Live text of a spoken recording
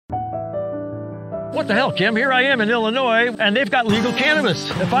What the hell, Kim? Here I am in Illinois, and they've got legal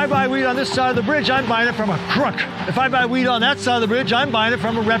cannabis. If I buy weed on this side of the bridge, I'm buying it from a crook. If I buy weed on that side of the bridge, I'm buying it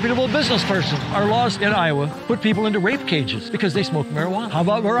from a reputable business person. Our laws in Iowa put people into rape cages because they smoke marijuana. How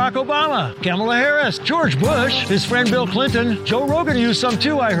about Barack Obama, Kamala Harris, George Bush, his friend Bill Clinton? Joe Rogan used some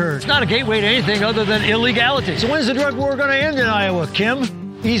too, I heard. It's not a gateway to anything other than illegality. So when's the drug war going to end in Iowa,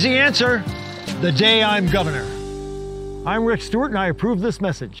 Kim? Easy answer, the day I'm governor. I'm Rick Stewart, and I approve this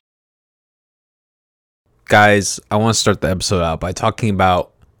message. Guys, I want to start the episode out by talking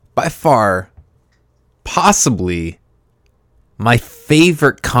about, by far, possibly my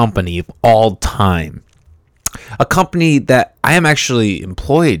favorite company of all time. A company that I am actually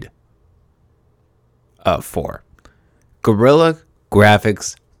employed for. Guerrilla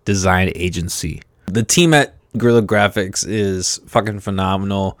Graphics Design Agency. The team at Guerrilla Graphics is fucking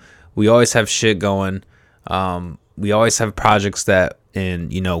phenomenal. We always have shit going. We always have projects that,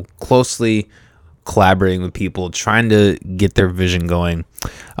 and closely collaborating with people, trying to get their vision going.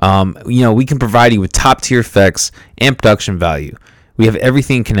 We can provide you with top tier effects and production value. We have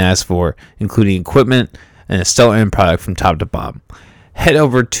everything you can ask for, including equipment and a stellar end product from top to bottom. Head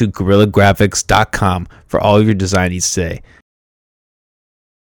over to GuerrillaGraphics.com for all of your design needs today.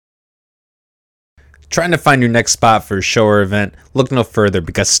 Trying to find your next spot for a show or event? Look no further,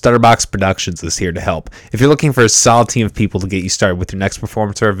 because Stutterbox Productions is here to help. If you're looking for a solid team of people to get you started with your next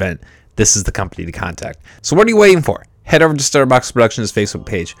performance or event, this is the company to contact. So what are you waiting for? Head over to Stutterbox Productions' Facebook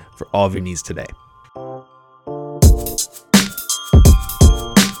page for all of your needs today.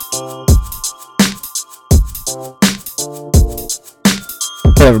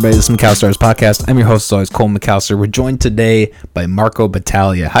 Hey everybody, this is McAllister's Podcast. I'm your host as always, Cole McAllister. We're joined today by Marco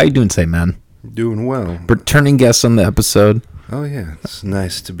Battaglia. How you doing today, man? Doing well. Returning guest on the episode. Oh yeah, it's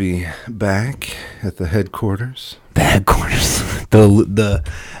nice to be back at the headquarters. The headquarters. the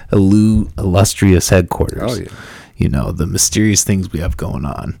illustrious headquarters. Oh yeah. The mysterious things we have going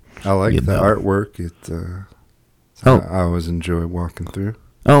on. I like the artwork. I always enjoy walking through.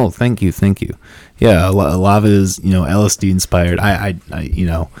 Oh, thank you. Yeah, a lot of it is, LSD inspired. I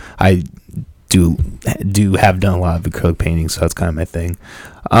do have done a lot of acrylic painting, so that's kind of my thing.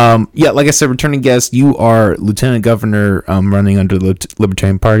 Like I said, returning guest, you are Lieutenant Governor, running under the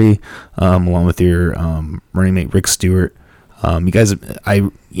Libertarian Party, along with your running mate Rick Stewart. You guys,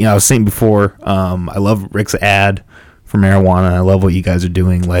 I was saying before, I love Rick's ad for marijuana. I love what you guys are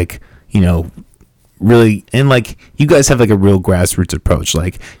doing, really, and you guys have a real grassroots approach.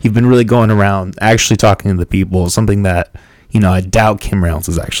 You've been really going around, actually talking to the people, something that I doubt Kim Reynolds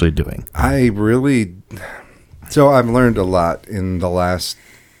is actually doing. So I've learned a lot in the last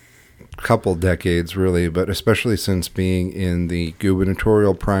couple decades, really, but especially since being in the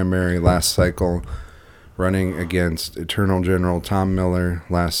gubernatorial primary last cycle, running against Attorney General Tom Miller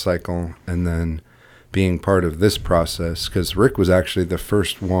last cycle, and then being part of this process, because Rick was actually the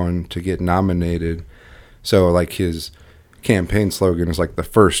first one to get nominated. So his campaign slogan is the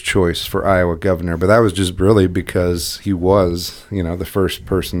first choice for Iowa governor, but that was just really because he was, the first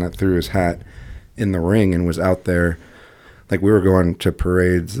person that threw his hat in the ring and was out there. We were going to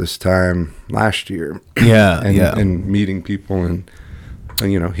parades this time last year. Yeah. and meeting people and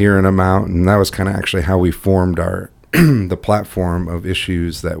hearing them out. And that was kind of actually how we formed our, the platform of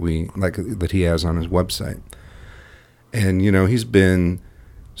issues that that he has on his website. And, he's been,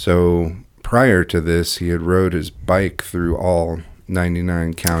 so prior to this, he had rode his bike through all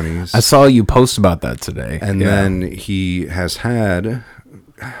 99 counties. I saw you post about that today. And then he has had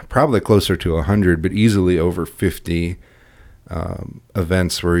probably closer to 100, but easily over 50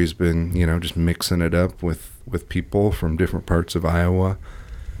 events where he's been, just mixing it up with people from different parts of Iowa.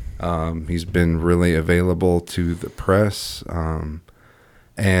 He's been really available to the press. I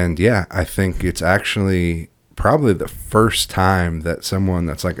think it's actually probably the first time that someone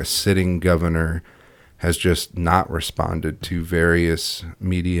that's a sitting governor has just not responded to various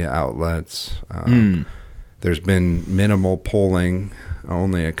media outlets. There's been minimal polling,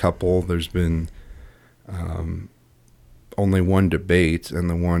 only a couple. There's been only one debate, and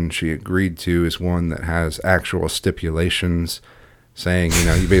the one she agreed to is one that has actual stipulations saying,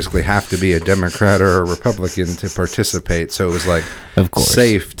 you basically have to be a Democrat or a Republican to participate. So it was of course,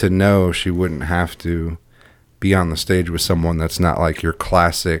 safe to know she wouldn't have to be on the stage with someone that's not your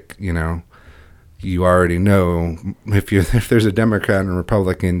classic, you already know if there's a Democrat and a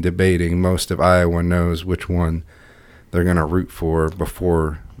Republican debating, most of Iowa knows which one they're going to root for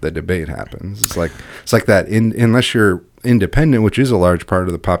before the debate happens. It's like that. Unless you're independent, which is a large part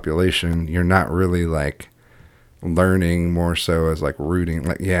of the population, you're not really learning, more so as rooting.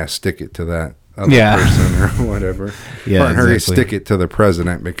 Stick it to other person or whatever. Yeah, or hurry exactly. stick it to the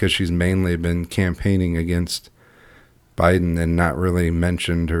president, because she's mainly been campaigning against Biden and not really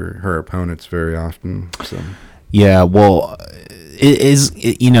mentioned her opponents very often. So Yeah, well,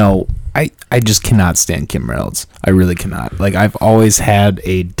 I just cannot stand Kim Reynolds. I really cannot. Like, I've always had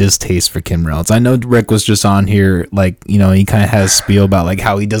a distaste for Kim Reynolds. I know Rick was just on here, like, he kind of has a spiel about, like,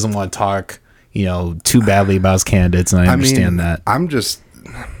 how he doesn't want to talk, too badly about his candidates, and I understand that.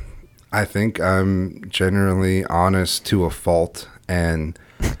 I think I'm generally honest to a fault, and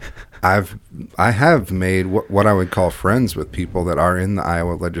I have made what I would call friends with people that are in the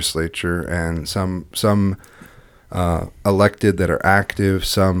Iowa legislature, and some elected that are active,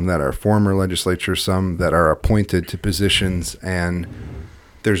 some that are former legislature, some that are appointed to positions. And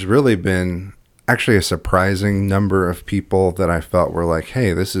there's really been actually a surprising number of people that I felt were like,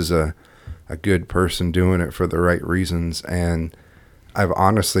 hey, this is a good person doing it for the right reasons. And I've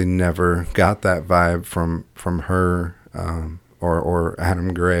honestly never got that vibe from her or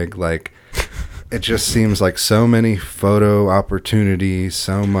Adam Gregg. Like, it just seems like so many photo opportunities,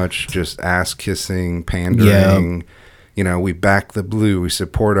 so much just ass kissing, pandering. Yeah. We back the blue, we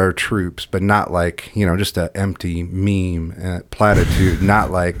support our troops, but not like, just an empty meme platitude.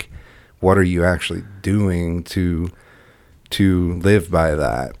 Not like, what are you actually doing to live by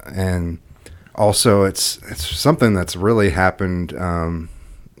that? And also, it's something that's really happened,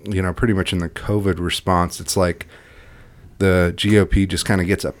 pretty much in the COVID response. It's like the GOP just kind of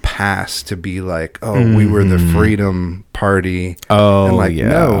gets a pass to be like, oh, we were the Freedom Party. Oh, and like, yeah.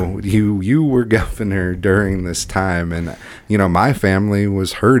 no, you were governor during this time. And, my family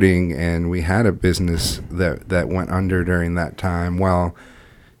was hurting, and we had a business that went under during that time. Well,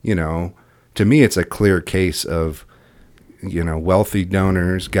 to me, it's a clear case of, wealthy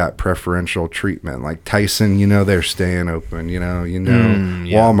donors got preferential treatment. Like Tyson, they're staying open,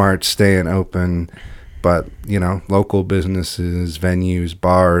 Walmart's staying open. But, local businesses, venues,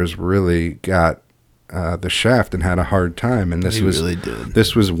 bars really got the shaft and had a hard time. And this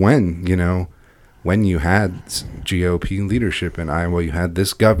was when, when you had GOP leadership in Iowa, you had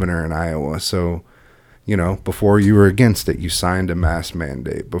this governor in Iowa. So, before you were against it, you signed a mask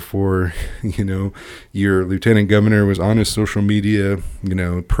mandate. Before, your lieutenant governor was on his social media,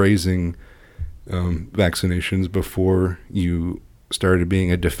 praising vaccinations, before you started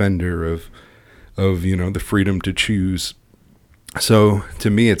being a defender of the freedom to choose. So to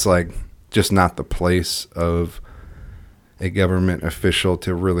me, it's like just not the place of a government official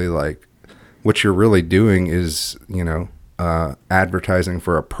to really, like, what you're really doing is, advertising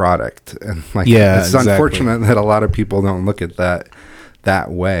for a product. And like, it's unfortunate that a lot of people don't look at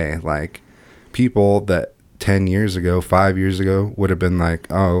that way. Like, people that 10 years ago, 5 years ago would have been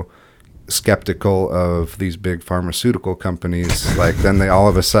like, oh, skeptical of these big pharmaceutical companies, like, then they all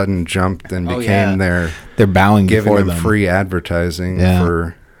of a sudden jumped and became they're bowing, giving them them free advertising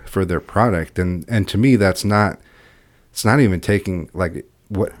for their product. And to me, it's not even taking, like,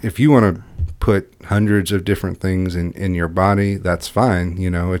 what if you want to put hundreds of different things in your body, that's fine,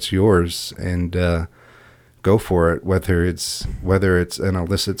 it's yours, and go for it, whether it's an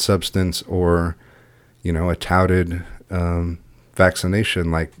illicit substance or a touted vaccination.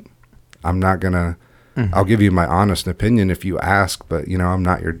 Like, I'm not going to, I'll give you my honest opinion if you ask, but, I'm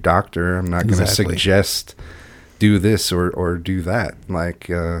not your doctor. I'm not going to suggest do this or do that. Like,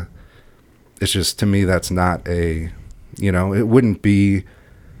 it's just, to me, that's not it wouldn't be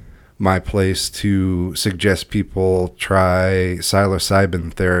my place to suggest people try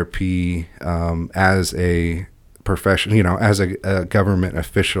psilocybin therapy as a profession, as a government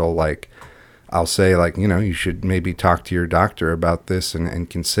official. Like, I'll say, like, you should maybe talk to your doctor about this and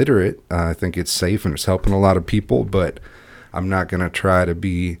consider it. I think it's safe and it's helping a lot of people, but I'm not going to try to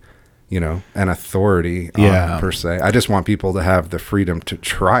be, an authority on it per se. I just want people to have the freedom to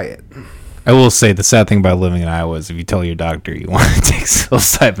try it. I will say the sad thing about living in Iowa is if you tell your doctor you want to take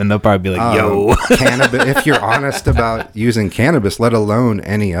psilocybin, they'll probably be like, yo. Cannabis, if you're honest about using cannabis, let alone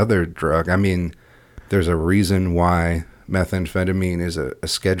any other drug. I mean, there's a reason why methamphetamine is a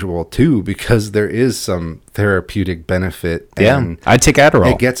Schedule 2, because there is some therapeutic benefit. And I take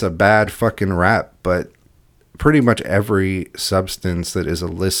Adderall. It gets a bad fucking rap, but pretty much every substance that is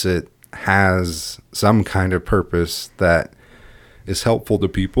illicit has some kind of purpose that is helpful to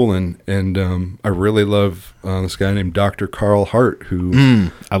people. And I really love this guy named Dr. Carl Hart, who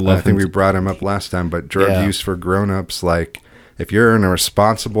I think we brought him up last time, but drug use for grown-ups, like, if you're a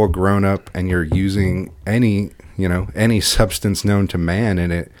responsible grown-up and you're using any substance known to man,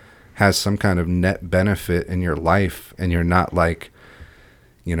 and it has some kind of net benefit in your life, and you're not, like,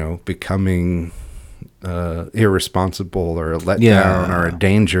 becoming irresponsible or a letdown or a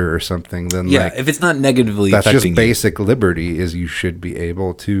danger or something, then like, if it's not negatively that's affecting just basic liberty, is you should be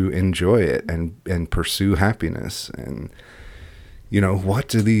able to enjoy it and pursue happiness. And what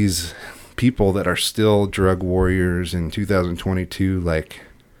do these people that are still drug warriors in 2022, like,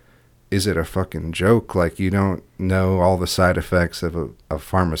 is it a fucking joke? Like, you don't know all the side effects of a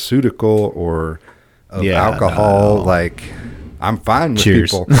pharmaceutical or of alcohol. No. Like, I'm fine with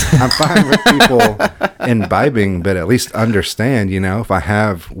people. I'm fine with people imbibing, but at least understand, if I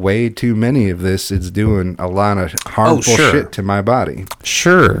have way too many of this, it's doing a lot of harmful shit to my body.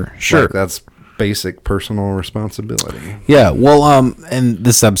 Sure. Like, that's basic personal responsibility. Yeah. Well, and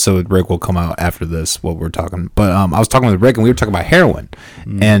this episode, Rick, will come out after this, what we're talking. But I was talking with Rick, and we were talking about heroin.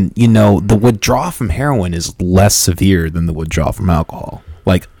 And, the withdrawal from heroin is less severe than the withdrawal from alcohol.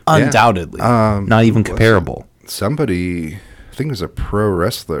 Like, undoubtedly. Not even comparable. Somebody, I think it was a pro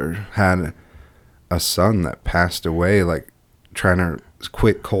wrestler, had a son that passed away, like, trying to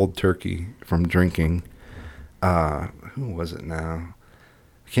quit cold turkey from drinking. Who was it now?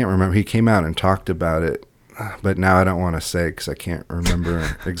 I can't remember. He came out and talked about it, but now I don't want to say because I can't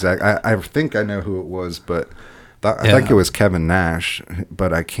remember exactly. I think I know who it was, but I think it was Kevin Nash,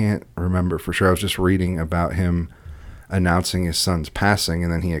 but I can't remember for sure. I was just reading about him announcing his son's passing,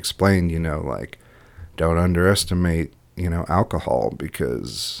 and then he explained, like, don't underestimate, alcohol,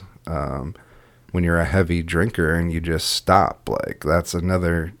 because when you're a heavy drinker and you just stop, like, that's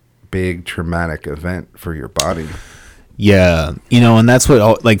another big traumatic event for your body. Yeah, and that's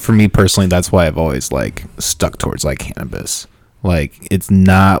what, like, for me personally, that's why I've always, like, stuck towards, like, cannabis. Like, it's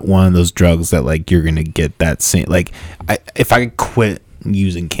not one of those drugs that, like, you're gonna get that same, like, if I quit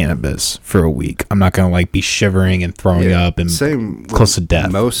using cannabis for a week, I'm not gonna, like, be shivering and throwing up and same close to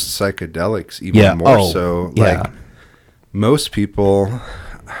death. Most psychedelics, even more so. Like, most people,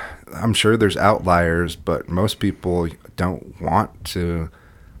 I'm sure there's outliers, but most people don't want to,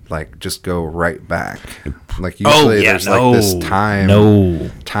 like, just go right back. Like, usually there's like this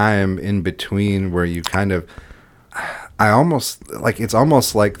time in between where you kind of, it's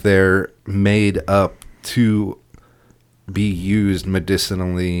almost like they're made up to be used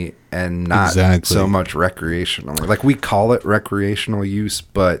medicinally and not so much recreationally. Like, we call it recreational use,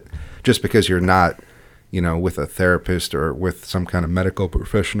 but just because you're not, with a therapist or with some kind of medical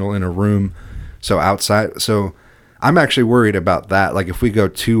professional in a room, so outside, so I'm actually worried about that. Like, if we go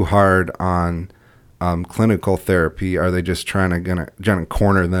too hard on clinical therapy, are they just gonna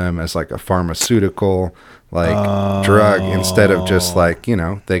corner them as like a pharmaceutical, like, drug, instead of just like,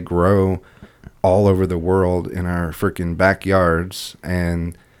 they grow all over the world in our freaking backyards,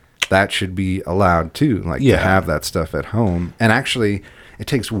 and that should be allowed too, like, to have that stuff at home. And actually, it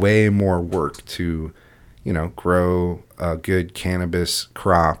takes way more work to, grow a good cannabis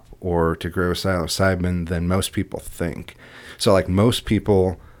crop or to grow psilocybin than most people think. So, like, most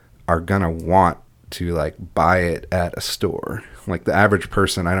people are gonna want to, like, buy it at a store. Like, the average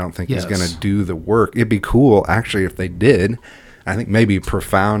person, I don't think is gonna do the work. It'd be cool, actually, if they did. I think maybe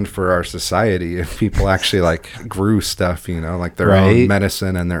profound for our society if people actually, like, grew stuff, like their own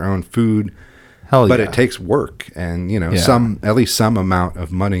medicine and their own food. But it takes work and, at least some amount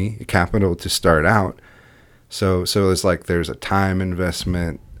of money, capital to start out. So it's like there's a time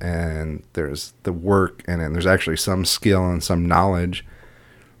investment, and there's the work, and then there's actually some skill and some knowledge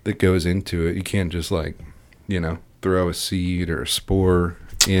that goes into it. You can't just, like, throw a seed or a spore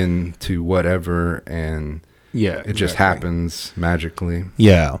into whatever and it just happens magically.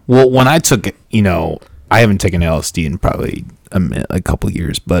 Yeah. Well, when I took it, I haven't taken LSD in probably a couple of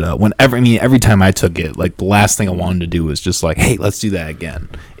years, but every time I took it, like, the last thing I wanted to do was just like, hey, let's do that again.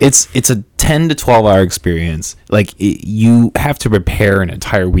 It's a 10 to 12 hour experience. Like, you have to prepare an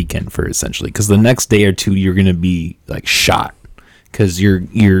entire weekend for it, essentially, because the next day or two you're gonna be, like, shot, because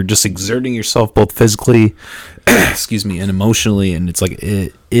you're just exerting yourself both physically, excuse me, and emotionally, and it's like,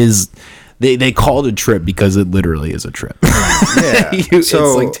 it is. They call it a trip because it literally is a trip. Yeah. It's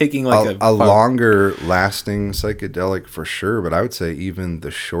like taking like a longer lasting psychedelic for sure, but I would say even the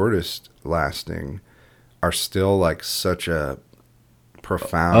shortest lasting are still, like, such a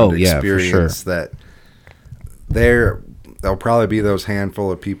profound experience that there'll probably be those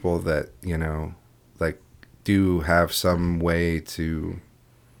handful of people that, like, do have some way to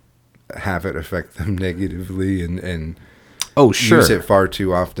have it affect them negatively and use it far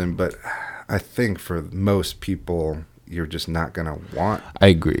too often, but I think for most people, you're just not going to want. I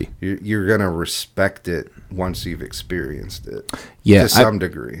agree. You're going to respect it once you've experienced it. Yeah. To some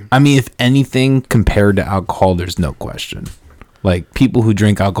degree. I mean, if anything, compared to alcohol, there's no question. Like people who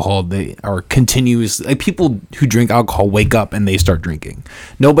drink alcohol, they are continuous. Like people who drink alcohol wake up and they start drinking.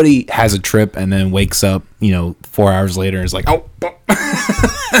 Nobody has a trip and then wakes up, 4 hours later and is like, oh.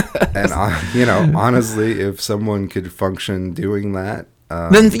 And honestly, if someone could function doing that,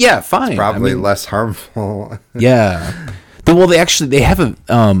 then yeah, fine. It's probably less harmful. Yeah. Well, they have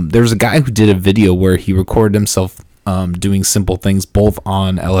there was a guy who did a video where he recorded himself doing simple things both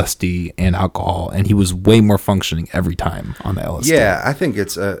on LSD and alcohol, and he was way more functioning every time on the LSD. Yeah, I think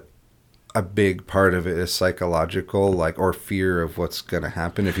it's a big part of it is psychological, or fear of what's going to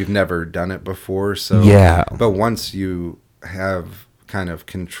happen if you've never done it before. So yeah, but once you have kind of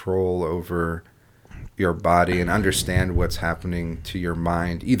control over your body and understand what's happening to your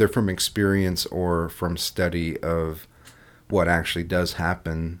mind, either from experience or from study of what actually does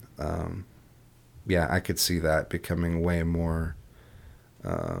happen, yeah, I could see that becoming way more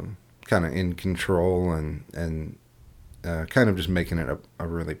kind of in control and kind of just making it a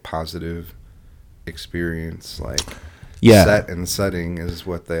really positive experience. Set and setting is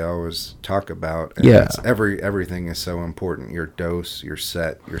what they always talk about. And yeah, everything is so important. Your dose, your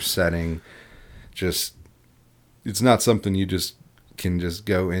set, your setting. Just it's not something you just can just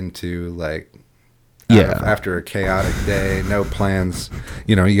go into after a chaotic day, no plans,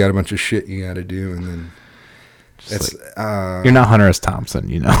 you got a bunch of shit you got to do, and then it's you're not Hunter S. Thompson,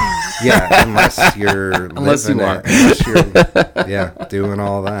 Yeah, unless you're unless you are, unless you're doing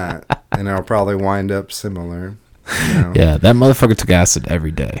all that, and it'll probably wind up similar. Yeah, that motherfucker took acid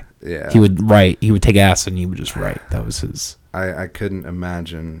every day. Yeah, he would write. He would take acid and he would just write. That was his. I couldn't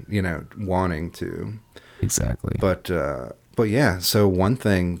imagine, wanting to. Exactly. But yeah, so one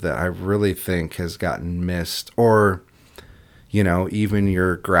thing that I really think has gotten missed, or, even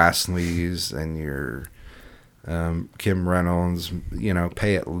your Grassleys and your Kim Reynolds,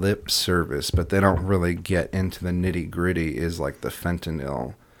 pay it lip service, but they don't really get into the nitty gritty, is the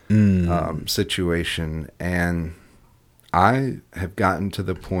fentanyl situation. And I have gotten to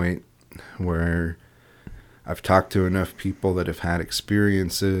the point where I've talked to enough people that have had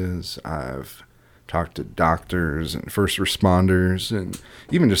experiences. I've talked to doctors and first responders, and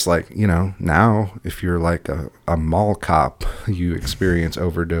even just now if you're a mall cop, you experience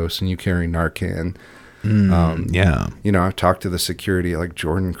overdose and you carry Narcan. I've talked to the security at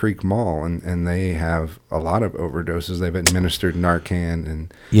Jordan Creek Mall, and they have a lot of overdoses. They've administered Narcan,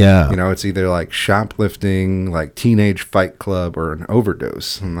 and it's either shoplifting, teenage fight club, or an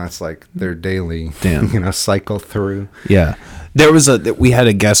overdose, and that's their daily cycle through. Yeah. We had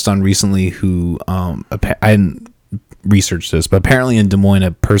a guest on recently who I hadn't researched this, but apparently in Des Moines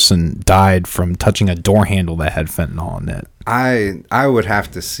a person died from touching a door handle that had fentanyl in it. I would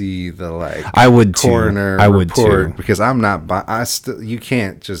have to see the I would coroner too. I would report, too, because I'm not. You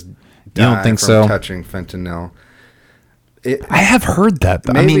can't just die you don't think from so? Touching fentanyl. I have heard that.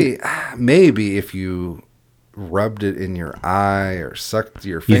 Maybe if you rubbed it in your eye or sucked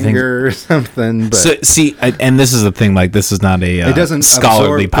your finger or something. But so, see, and this is the thing. This is not a it doesn't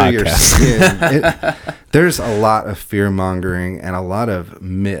scholarly absorb podcast. Through your skin. There's a lot of fear mongering and a lot of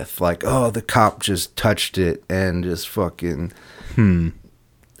myth, the cop just touched it and just fucking. You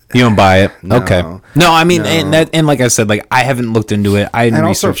don't buy it? No, okay. No, and like I said, I haven't looked into it. I didn't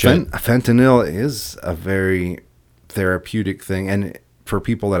research it. Fentanyl is a very therapeutic thing, and for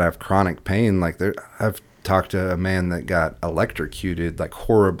people that have chronic pain, I've talked to a man that got electrocuted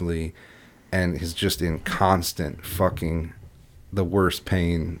horribly, and is just in constant fucking the worst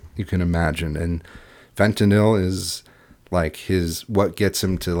pain you can imagine. And fentanyl is what gets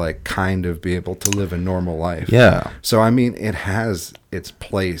him to kind of be able to live a normal life. Yeah. So it has its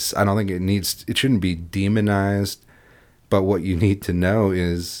place. I don't think it shouldn't be demonized, but what you need to know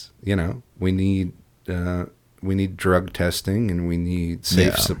is, we need drug testing, and we need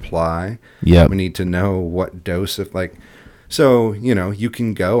safe supply. Yeah. We need to know what dose of so, you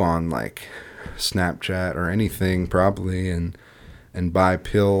can go on Snapchat or anything probably and buy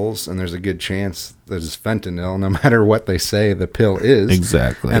pills, and there's a good chance that it's fentanyl, no matter what they say the pill is.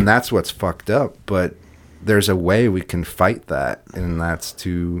 Exactly. And that's what's fucked up. But there's a way we can fight that, and that's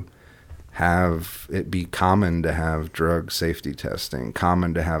to have it be common to have drug safety testing,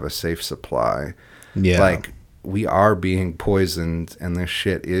 common to have a safe supply. Yeah. We are being poisoned, and this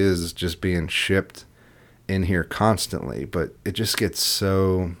shit is just being shipped in here constantly, but it just gets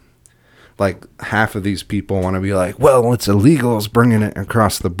so half of these people want to be well, it's illegals bringing it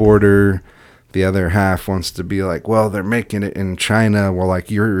across the border. The other half wants to be well, they're making it in China. Well,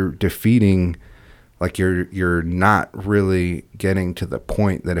 you're defeating, you're not really getting to the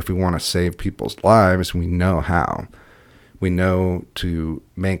point that if we want to save people's lives, we know how. We know to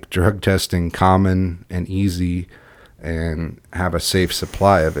make drug testing common and easy, and have a safe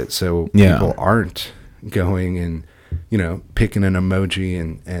supply of it, so Yeah. people aren't going and, you know, picking an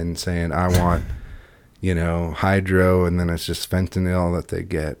emoji and saying, I want, you know, hydro, and then it's just fentanyl that they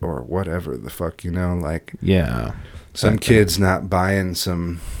get, or whatever the fuck, you know, like Yeah. some kids not buying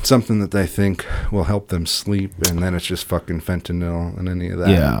something that they think will help them sleep, and then it's just fucking fentanyl and any of that.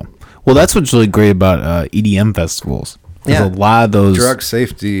 Yeah. Well, that's what's really great about EDM festivals. There's Yeah. a lot of those. Drug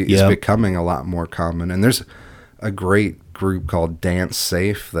safety is Yep. becoming a lot more common, and there's a great group called Dance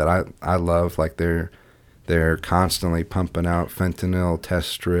Safe that I love. Like they're constantly pumping out fentanyl test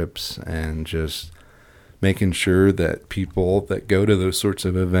strips and just making sure that people that go to those sorts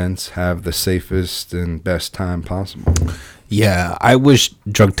of events have the safest and best time possible. Yeah, I wish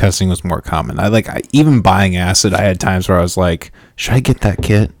drug testing was more common. Even buying acid, I had times where I was like, should I get that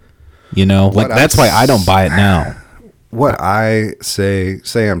kit? You know, like that's why I don't buy it now. What I say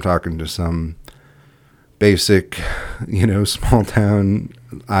I'm talking to some basic, you know, small town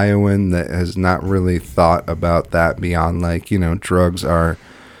Iowan that has not really thought about that beyond, like, you know, drugs are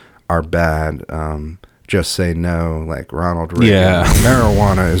bad. Just say no, like Ronald Reagan. Yeah.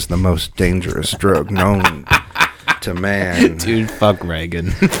 Marijuana is the most dangerous drug known to man. Dude, fuck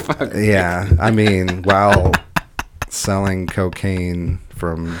Reagan. Fuck. Yeah, I mean, while selling cocaine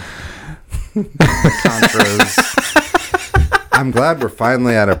from the Contras. I'm glad we're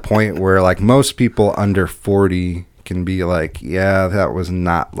finally at a point where, like, most people under 40 can be like, yeah, that was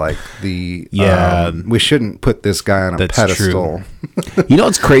not like the we shouldn't put this guy on a pedestal. You know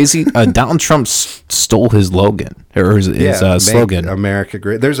what's crazy? Donald Trump stole his slogan, or his slogan. America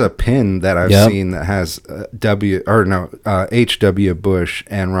Great. There's a pin that I've seen that has H.W. Bush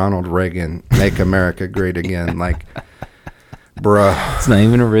and Ronald Reagan, make America great again. Like, bruh, It's not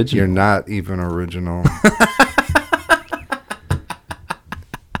even original. you're not even original.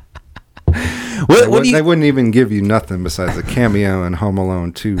 They wouldn't even give you nothing besides a cameo in Home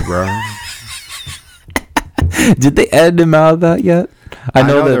Alone 2, bro. Did they edit him out of that yet? I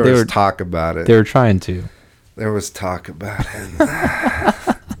know that there was talk about it. They were trying to. There was talk about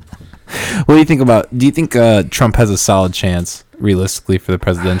it. What do you think about? Do you think Trump has a solid chance, realistically, for the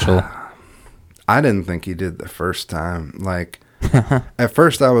presidential? I didn't think he did the first time. Like, at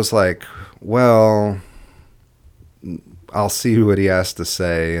first I was like, well, I'll see what he has to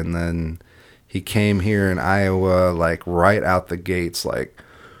say, and then he came here in Iowa, like, right out the gates, like,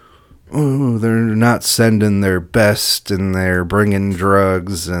 oh, they're not sending their best and they're bringing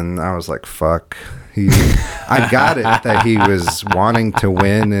drugs. And I was like, fuck. I got it that he was wanting to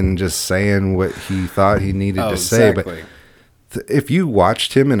win and just saying what he thought he needed to say. But if you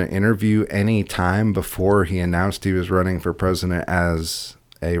watched him in an interview any time before he announced he was running for president as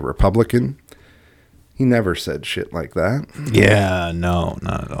a Republican, he never said shit like that. Yeah, no,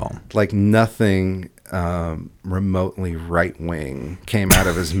 not at all. Like, nothing remotely right-wing came out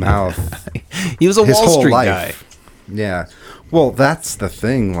of his mouth. He was a his Wall whole Street life. guy. Yeah. Well, that's the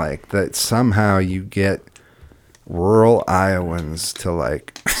thing, like, that somehow you get rural Iowans to,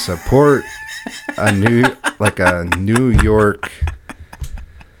 like, support a New York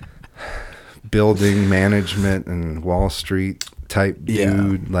building management and Wall Street type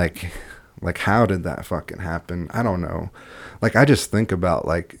dude. Like, how did that fucking happen? I don't know. Like, I just think about,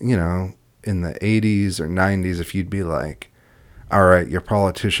 like, you know, in the 80s or 90s, if you'd be like, all right, your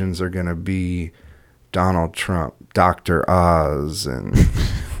politicians are going to be Donald Trump, Dr. Oz, and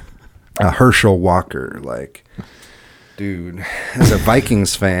Herschel Walker. Like, dude, as a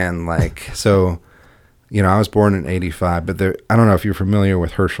Vikings fan, like, so, you know, I was born in 85, but I don't know if you're familiar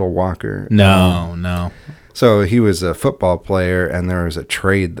with Herschel Walker. No. So he was a football player, and there was a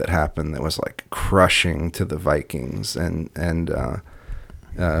trade that happened that was, like, crushing to the Vikings, and it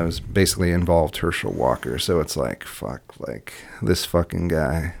was basically involved Herschel Walker. So it's like, fuck, like, this fucking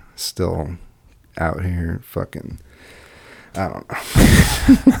guy still out here fucking, I don't know.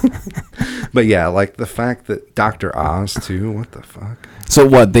 But yeah, like, the fact that Dr. Oz too, what the fuck? So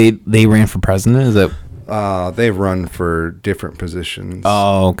what, they ran for president? Is that... They've run for different positions.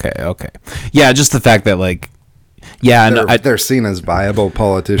 Oh, okay. Yeah, just the fact that, like, yeah, they're seen as viable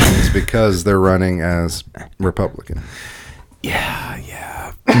politicians because they're running as Republican. Yeah.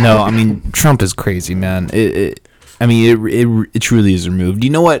 No, I mean, Trump is crazy, man. It truly is removed. You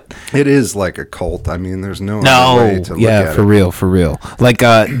know what? It is like a cult. I mean, there's no other way to look at it. For real. Like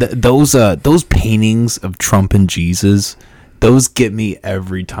those paintings of Trump and Jesus, those get me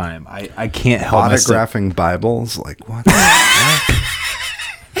every time. I can't help myself. Autographing Bibles, like, what the fuck?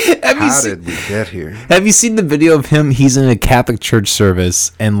 How did we get here? Have you seen the video of him? He's in a Catholic church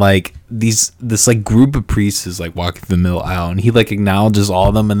service, and like this like group of priests is like walking the middle aisle, and he like acknowledges all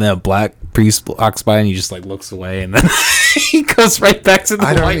of them, and then a black priest walks by, and he just like looks away, and then he goes right back to the.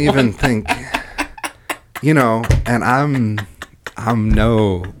 I don't even think, and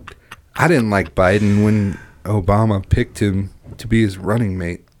I didn't like Biden when Obama picked him to be his running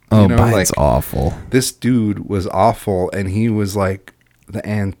mate. Biden's awful. This dude was awful, and he was like the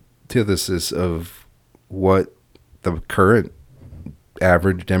antithesis of what the current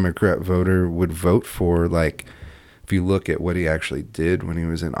average Democrat voter would vote for. Like, if you look at what he actually did when he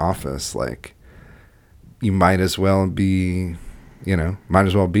was in office, like, you might as well be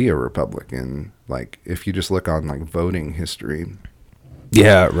a Republican. Like, if you just look on like voting history.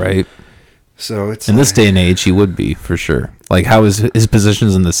 Yeah, right. So it's in this day and age, he would be for sure. Like, how is his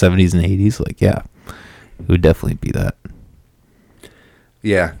positions in the 70s and 80s? Like, yeah, he would definitely be that.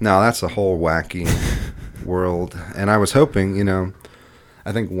 Yeah, no, that's a whole wacky world. And I was hoping,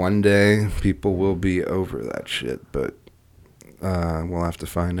 I think one day people will be over that shit, but we'll have to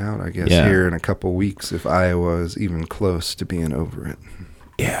find out, I guess, here in a couple weeks if Iowa is even close to being over it.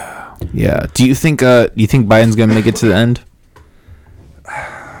 Yeah. Yeah. Do you think Biden's going to make it to the end?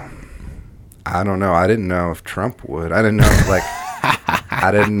 I don't know. I didn't know if Trump would. I didn't know, I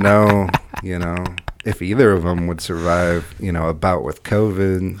didn't know, if either of them would survive, a bout with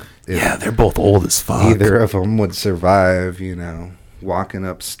COVID. Yeah, they're both old as fuck. Either of them would survive, walking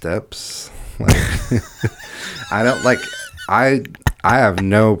up steps. Like, I have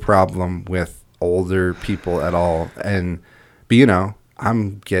no problem with older people at all. But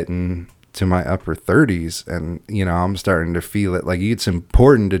I'm getting to my upper 30s, and I'm starting to feel it. Like, it's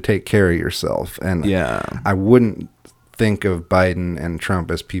important to take care of yourself, and I wouldn't think of Biden and Trump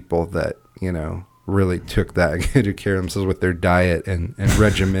as people that really took that good care of themselves with their diet and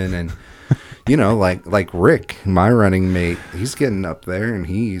regimen, and like Rick, my running mate, he's getting up there, and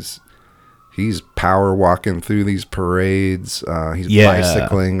he's power walking through these parades. He's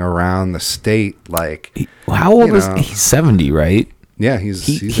bicycling around the state. Like, how old is he? He's 70, right? Yeah, he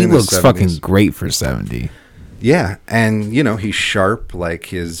looks fucking great for 70. Yeah, and he's sharp. Like,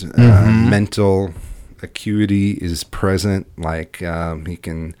 his mental acuity is present. Like, he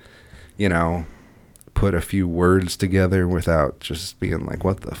can, put a few words together without just being like,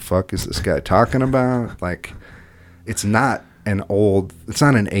 "What the fuck is this guy talking about?" Like, it's not an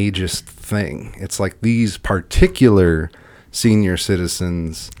ageist thing. It's like these particular senior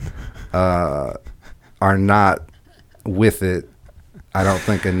citizens are not with it, I don't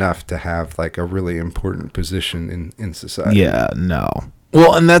think, enough to have like a really important position in society. Yeah, no.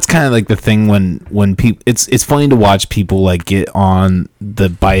 Well, and that's kind of like the thing when people, it's funny to watch people like get on the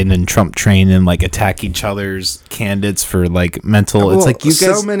Biden and Trump train and like attack each other's candidates for like mental. Well, it's like you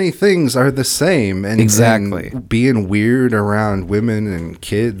guys, so many things are the same, and exactly and being weird around women and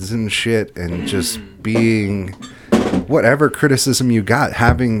kids and shit, and just being whatever criticism you got,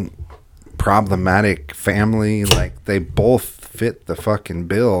 having problematic family, like they both fit the fucking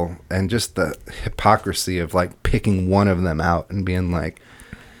bill, and just the hypocrisy of like picking one of them out and being like,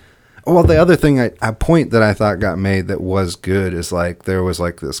 well, the other thing a point that I thought got made that was good is like there was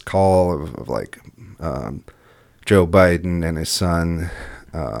like this call of like Joe Biden and his son,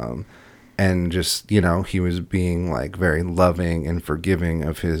 and just he was being like very loving and forgiving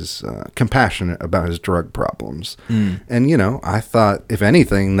of his compassionate about his drug problems. And I thought, if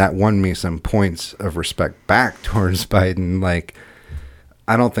anything, that won me some points of respect back towards Biden. Like,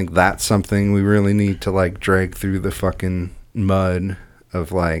 I don't think that's something we really need to like drag through the fucking mud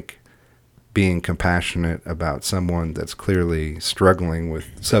of like being compassionate about someone that's clearly struggling with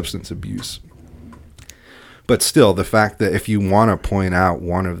substance abuse. But still, the fact that if you want to point out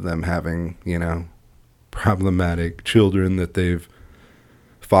one of them having, problematic children that they've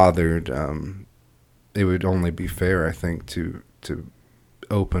fathered, it would only be fair, I think, to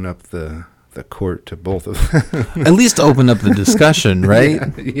open up the court to both of them. At least open up the discussion,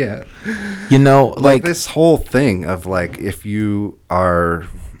 right? Yeah. Like this whole thing of like, if you are,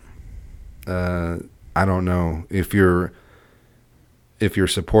 I don't know, if you're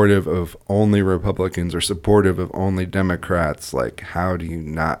supportive of only Republicans or supportive of only Democrats, like, how do you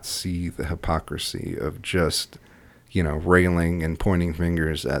not see the hypocrisy of just, railing and pointing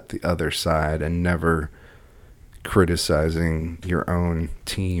fingers at the other side and never criticizing your own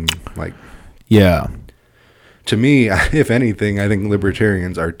team? Like, yeah. To me, if anything, I think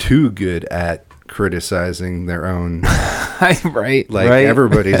libertarians are too good at criticizing their own. Right. Like, right.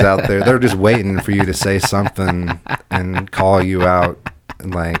 Everybody's out there. They're just waiting for you to say something and call you out.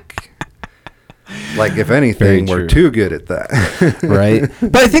 And like, Like, if anything, we're too good at that. Right?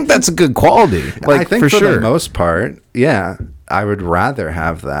 But I think that's a good quality. Like, I think for the most part, yeah, I would rather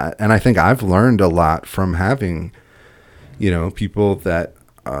have that. And I think I've learned a lot from having, people that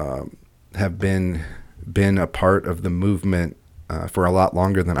have been a part of the movement for a lot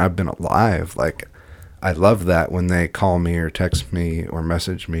longer than I've been alive. Like, I love that when they call me or text me or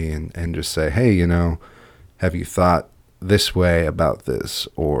message me and just say, hey, have you thought this way about this?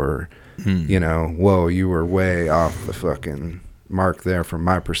 Or, whoa, you were way off the fucking mark there from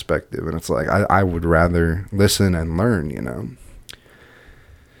my perspective. And it's like, I would rather listen and learn,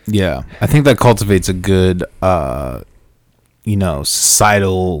 Yeah. I think that cultivates a good,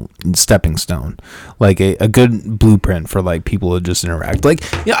 societal stepping stone, like a good blueprint for like people to just interact. Like,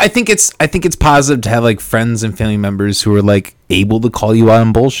 I think it's positive to have like friends and family members who are like able to call you out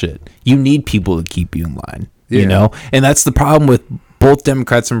on bullshit. You need people to keep you in line, and that's the problem with both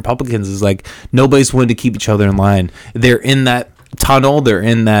Democrats and Republicans is like nobody's willing to keep each other in line. They're in that tunnel, they're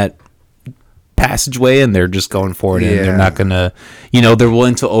in that passageway, and they're just going forward, and they're not gonna, they're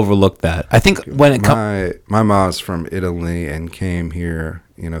willing to overlook that. I think when it comes, my mom's from Italy and came here,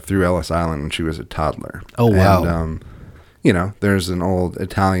 through Ellis Island when she was a toddler. Oh wow! And, there's an old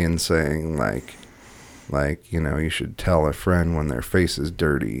Italian saying like you should tell a friend when their face is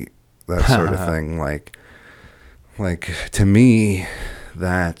dirty, that sort of thing. Like to me,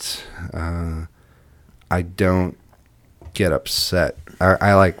 that I don't get upset.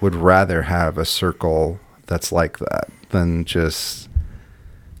 I like would rather have a circle that's like that than just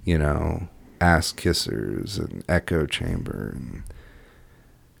ass kissers and echo chamber and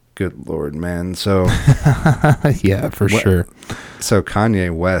good lord, man. So yeah, for sure. So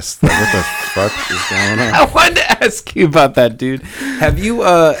Kanye West, like, what the fuck is going on? I wanted to ask you about that, dude. Have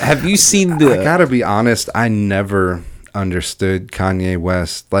you seen the? I gotta be honest, I never understood Kanye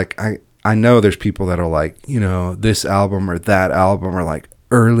West. Like I know there's people that are like, this album or that album or like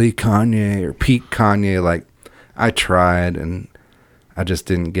early Kanye or peak Kanye. Like, I tried and I just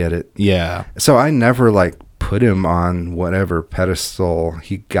didn't get it. Yeah. So I never like put him on whatever pedestal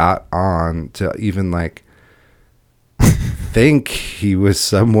he got on to even like think he was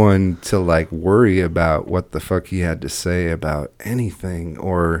someone to like worry about what the fuck he had to say about anything,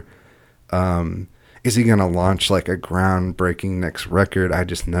 or is he going to launch like a groundbreaking next record? I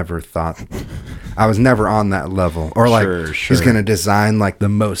just never thought, I was never on that level. Or like he's going to design like the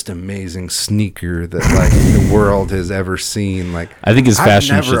most amazing sneaker that like the world has ever seen. Like, I think his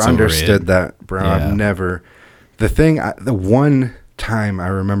fashion I've never understood overrated. that, bro. Yeah. I've never, the one time I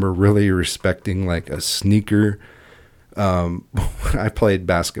remember really respecting like a sneaker, when I played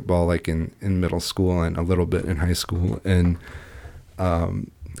basketball like in middle school and a little bit in high school, and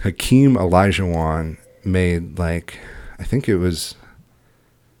Hakeem Olajuwon made like, I think it was,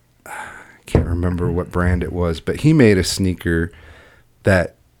 I can't remember what brand it was, but he made a sneaker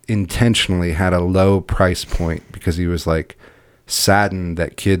that intentionally had a low price point because he was like saddened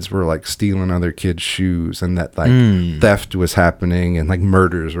that kids were like stealing other kids' shoes and that like theft was happening and like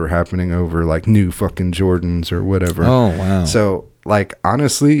murders were happening over like new fucking Jordans or whatever. Oh, wow. So like,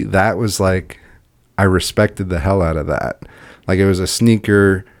 honestly, that was like, I respected the hell out of that. Like, it was a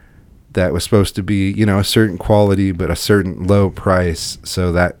sneaker that was supposed to be, a certain quality, but a certain low price.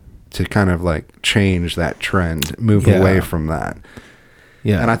 So that to kind of like change that trend, move away from that.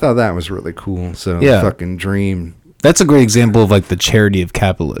 Yeah. And I thought that was really cool. So fucking dream. That's a great example of like the charity of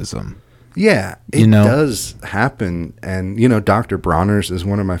capitalism. Yeah, it does happen. And, Dr. Bronner's is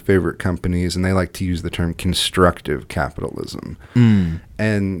one of my favorite companies, and they like to use the term constructive capitalism.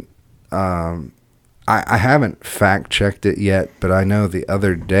 And, I haven't fact-checked it yet, but I know the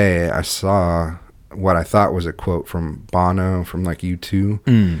other day I saw what I thought was a quote from Bono from like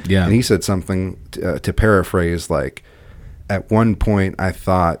U2. Yeah. And he said something, to paraphrase, like, at one point I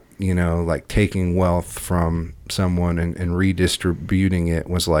thought, like taking wealth from someone and redistributing it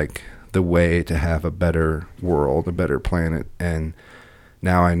was like the way to have a better world, a better planet. And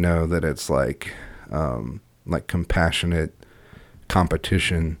now I know that it's like compassionate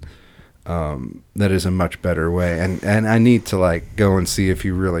competition. That is a much better way, and I need to like go and see if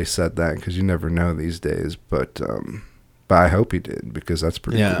he really said that, because you never know these days. But I hope he did, because that's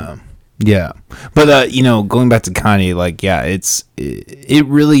pretty cool. Yeah, but going back to Kanye, like, it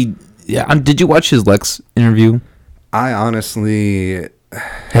really. Yeah, did you watch his Lex interview? I honestly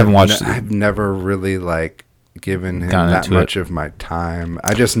haven't watched. I've never really like given him that much of my time.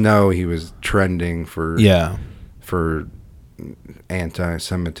 I just know he was trending for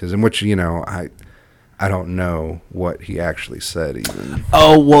anti-Semitism, which I I don't know what he actually said even.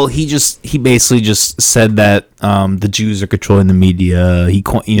 Oh, well, he basically just said that the Jews are controlling the media. He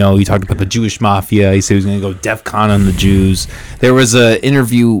talked about the Jewish mafia. He said he was going to go DEFCON on the Jews. There was an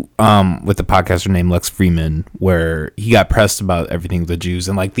interview with a podcaster named Lex Freeman where he got pressed about everything with the Jews,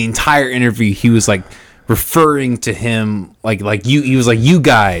 and like the entire interview he was like referring to him like he was like, you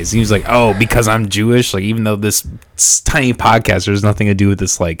guys. He was like, oh, because I'm Jewish. Like, even though this tiny podcast, there's nothing to do with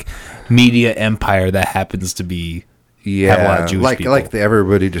this like media empire that happens to be have a lot of Jewish people.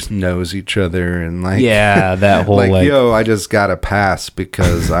 Everybody just knows each other, and like that whole like yo, I just got a pass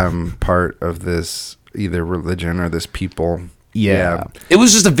because I'm part of this either religion or this people. Yeah. It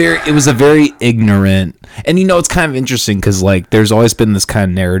was just a very ignorant, and it's kind of interesting because like there's always been this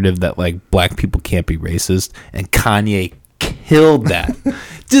kind of narrative that like black people can't be racist, and Kanye killed that.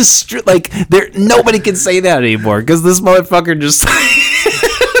 Nobody can say that anymore because this motherfucker just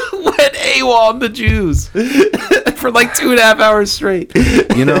went AWOL on the Jews for like 2.5 hours straight.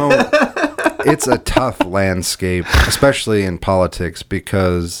 It's a tough landscape, especially in politics,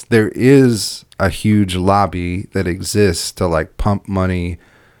 because there is a huge lobby that exists to like pump money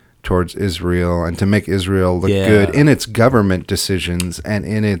towards Israel and to make Israel look good in its government decisions and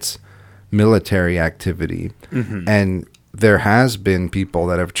in its military activity. Mm-hmm. And there has been people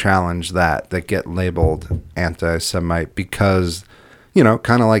that have challenged that get labeled anti-Semite because,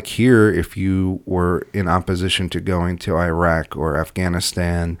 kind of like here, if you were in opposition to going to Iraq or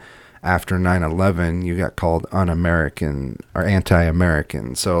Afghanistan after 9/11, you got called un-American or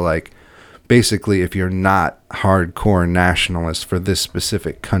anti-American. So like basically if you're not hardcore nationalist for this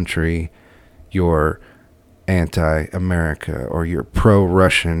specific country, you're anti-America, or you're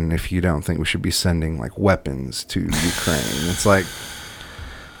pro-Russian if you don't think we should be sending like weapons to Ukraine. It's like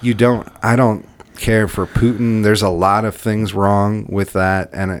I don't care for Putin. There's a lot of things wrong with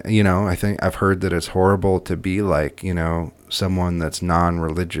that, and I think I've heard that it's horrible to be like someone that's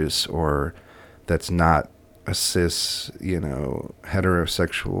non-religious or that's not a cis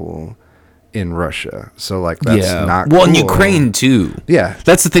heterosexual in Russia. So like that's not well, cool. in Ukraine too. Yeah,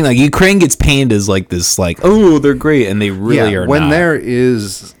 that's the thing. Like Ukraine gets painted as like this, like, oh, they're great, and they really are. When not. There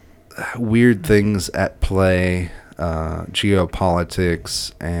is weird things at play,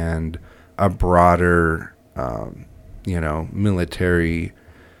 geopolitics and a broader, military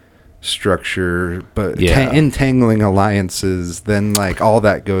structure, but entangling alliances, then like all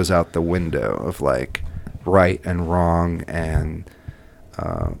that goes out the window of like right and wrong, and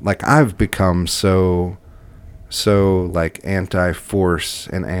like I've become so like anti-force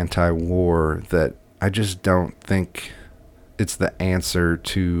and anti-war that I just don't think it's the answer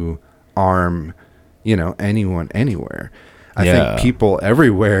to arm anyone anywhere. I think people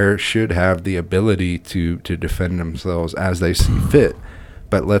everywhere should have the ability to defend themselves as they see fit,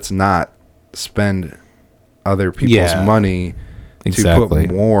 but let's not spend other people's money to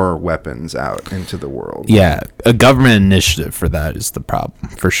put more weapons out into the world. Yeah, a government initiative for that is the problem,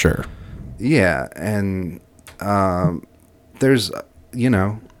 for sure. Yeah, and there's,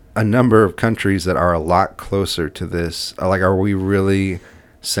 a number of countries that are a lot closer to this. Like, are we really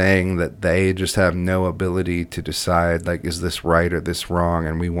saying that they just have no ability to decide, like, is this right or this wrong,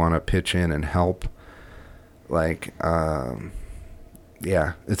 and we want to pitch in and help? Like,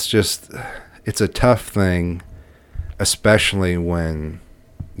 it's just, it's a tough thing, especially when,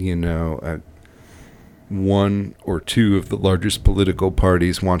 one or two of the largest political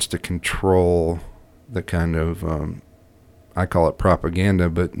parties wants to control the kind of, I call it propaganda,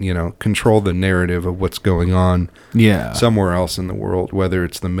 but, control the narrative of what's going on somewhere else in the world, whether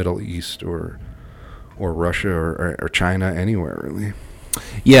it's the Middle East or Russia or China, anywhere really.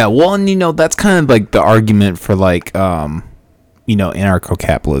 Yeah, well, and, that's kind of like the argument for like,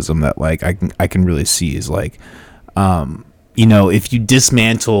 anarcho-capitalism that like I can really see is like, if you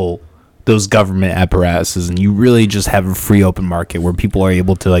dismantle those government apparatuses and you really just have a free open market where people are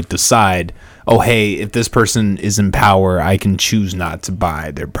able to like decide, oh, hey, if this person is in power, I can choose not to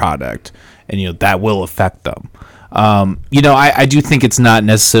buy their product, and that will affect them. I do think it's not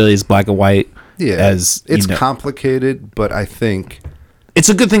necessarily as black and white as it's complicated, but I think it's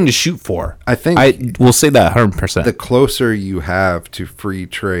a good thing to shoot for. I think I will say that 100%. The closer you have to free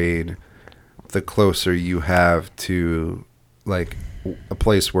trade, the closer you have to like a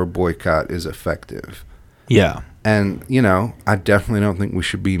place where boycott is effective. Yeah. And, I definitely don't think we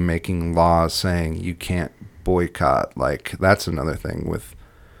should be making laws saying you can't boycott. Like, that's another thing with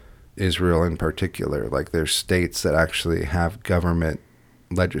Israel in particular. Like, there's states that actually have government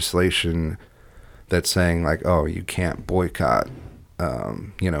legislation that's saying, like, oh, you can't boycott,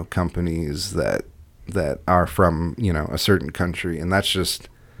 companies that are from, a certain country. And that's just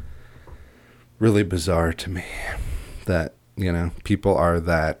really bizarre to me that, you know, people are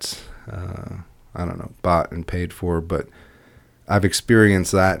that, I don't know, bought and paid for. But I've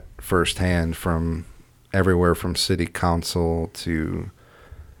experienced that firsthand from everywhere from city council to,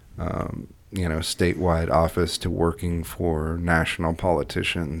 you know, statewide office to working for national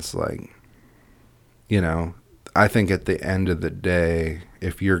politicians. Like, you know, I think at the end of the day,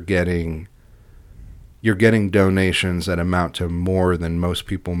 if you're getting donations that amount to more than most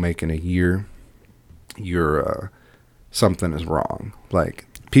people make in a year, you're something is wrong. Like,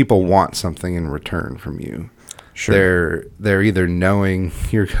 people want something in return from you. Sure. They're either knowing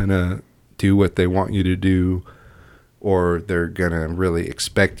you're gonna do what they want you to do, or they're gonna really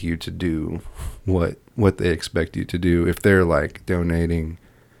expect you to do what they expect you to do. If they're like donating,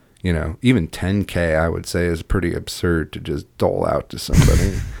 you know, even 10K, I would say is pretty absurd to just dole out to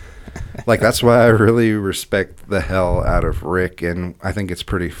somebody. Like, that's why I really respect the hell out of Rick, and I think it's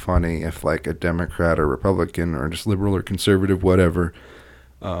pretty funny if like a Democrat or Republican or just liberal or conservative, whatever,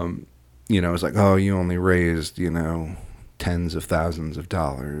 you know, it's like, oh, you only raised, you know, tens of thousands of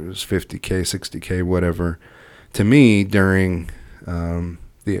dollars, 50K, 60K, whatever. To me, during the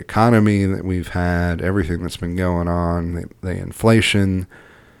economy that we've had, everything that's been going on, the inflation,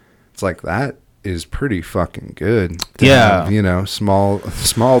 it's like that is pretty fucking good to have, you know, small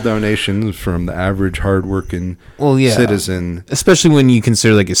donations from the average hardworking citizen. Especially when you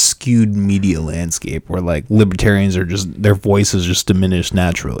consider like a skewed media landscape where like libertarians are just, their voices just diminished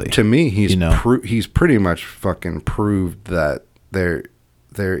naturally. To me, he's he's pretty much fucking proved that there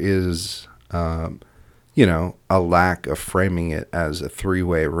is you know, a lack of framing it as a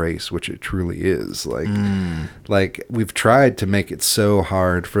three-way race, which it truly is. Like we've tried to make it so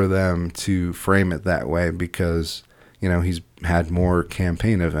hard for them to frame it that way because, you know, he's had more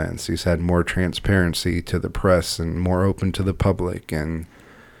campaign events. He's had more transparency to the press and more open to the public and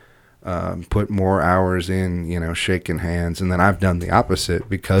put more hours in, you know, shaking hands. And then I've done the opposite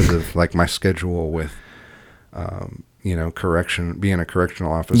because of like my schedule with, you know, being a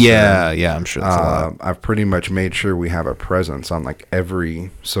correctional officer. Yeah, I'm sure that's a lot. I've pretty much made sure we have a presence on like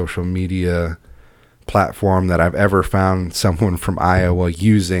every social media platform that I've ever found someone from Iowa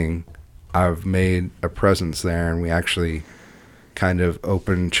using. I've made a presence there, and we actually kind of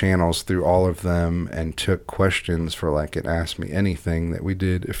opened channels through all of them and took questions for like an Ask Me Anything that we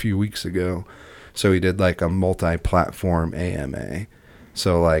did a few weeks ago. So we did like a multi-platform AMA.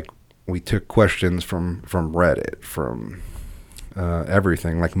 So like, we took questions from Reddit, from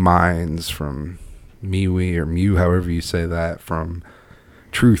everything, like Minds, from MeWe or Mew, however you say that, from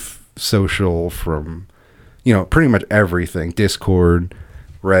Truth Social, from, you know, pretty much everything, Discord,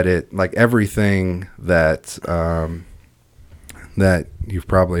 Reddit, like everything that that you've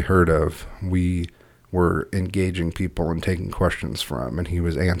probably heard of. We were engaging people and taking questions from, and he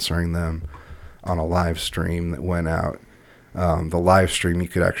was answering them on a live stream that went out. The live stream you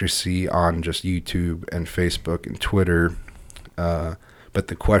could actually see on just YouTube and Facebook and Twitter, but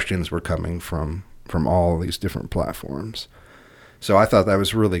the questions were coming from all these different platforms. So I thought that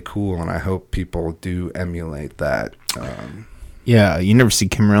was really cool, and I hope people do emulate that. Yeah, you never see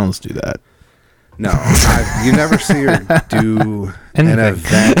Kim Reynolds do that. No, you never see her do an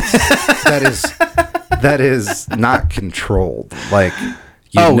event that is not controlled. Like,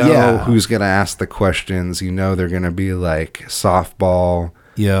 you know who's going to ask the questions. You know they're going to be like softball.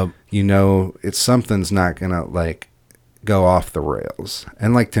 Yep. You know something's not going to like go off the rails.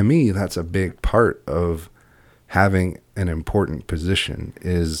 And like, to me, that's a big part of having an important position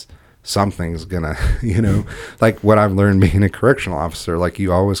is something's going to, you know, like what I've learned being a correctional officer, like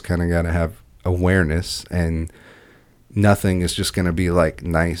you always kind of got to have awareness, and nothing is just going to be like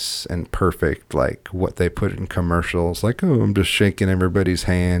nice and perfect like what they put in commercials, like, oh, I'm just shaking everybody's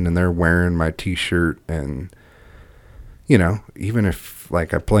hand and they're wearing my t-shirt. And, you know, even if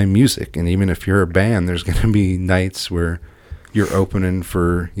like I play music, and even if you're a band, there's going to be nights where you're opening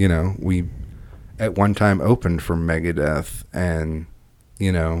for, you know, we at one time opened for Megadeth, and,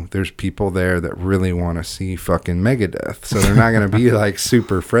 you know, there's people there that really want to see fucking Megadeth, so they're not going to be like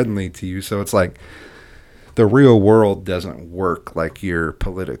super friendly to you. So it's like, the real world doesn't work like your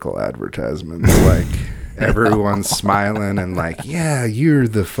political advertisements. Like, everyone's smiling and like, yeah, you're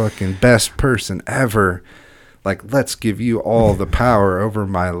the fucking best person ever. Like, let's give you all the power over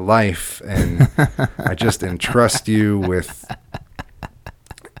my life, and I just entrust you with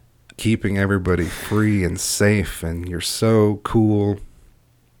keeping everybody free and safe, and you're so cool.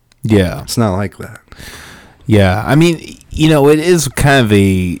 Yeah. It's not like that. Yeah. I mean, you know, it is kind of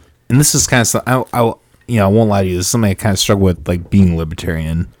and this is kind of, you know, I won't lie to you, this is something I kind of struggle with, like being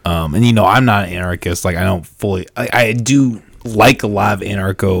libertarian. And, you know, I'm not an anarchist. Like, I don't fully, I do like a lot of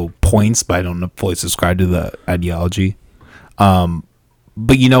anarcho points, but I don't fully subscribe to the ideology. But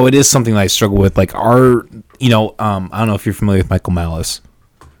it is something that I struggle with. Like I don't know if you're familiar with Michael Malice.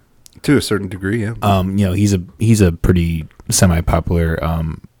 To a certain degree, yeah. He's a pretty semi-popular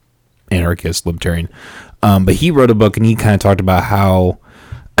anarchist libertarian. But he wrote a book and he kind of talked about how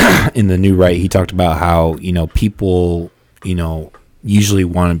in the New Right, he talked about how, people, usually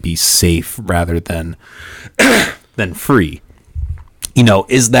want to be safe rather than free.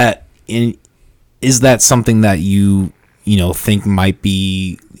 Is that something that you think might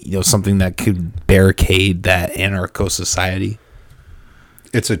be, something that could barricade that anarcho society?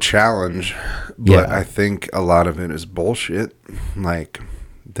 It's a challenge, but I think a lot of it is bullshit. Like,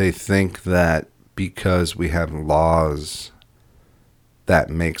 they think that because we have laws, that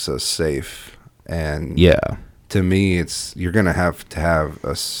makes us safe. And to me, you're going to have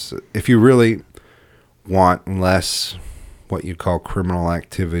if you really want less what you call criminal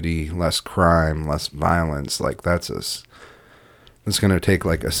activity, less crime, less violence, like it's going to take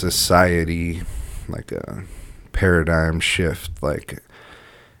like a society, like a paradigm shift. Like,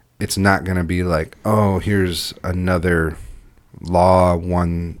 it's not going to be like, oh, here's another law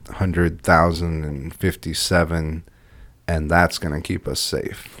 100,057 and that's going to keep us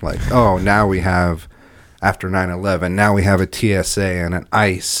safe. Like, oh, now we have, after 9/11, now we have a TSA and an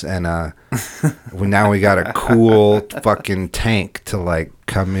ICE and now we got a cool fucking tank to like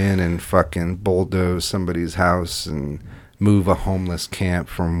come in and fucking bulldoze somebody's house and move a homeless camp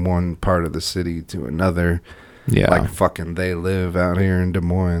from one part of the city to another. Yeah, like fucking They Live out here in Des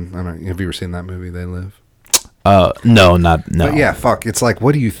Moines. Have you ever seen that movie, They Live? No. But yeah, fuck. It's like,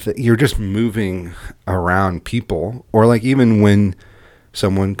 what do you think? You're just moving around people, or like even when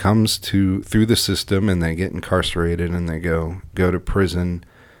someone comes through the system and they get incarcerated and they go to prison.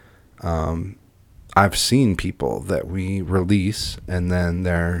 I've seen people that we release and then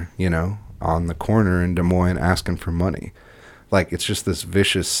they're on the corner in Des Moines asking for money. Like, it's just this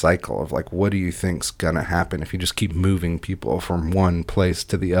vicious cycle of like, what do you think's gonna happen if you just keep moving people from one place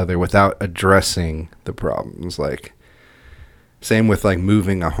to the other without addressing the problems? Like, same with like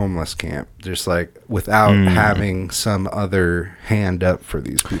moving a homeless camp, just like without having some other hand up for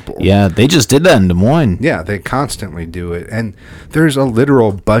these people. Yeah, they just did that in Des Moines. Yeah, they constantly do it, and there's a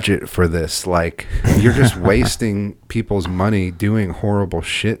literal budget for this. Like, you're just wasting people's money doing horrible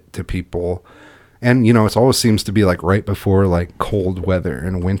shit to people. And, it always seems to be, like, right before, like, cold weather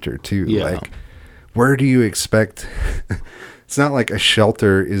and winter, too. Yeah. Like, where do you expect... It's not like a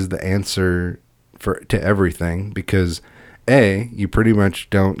shelter is the answer to everything, because, A, you pretty much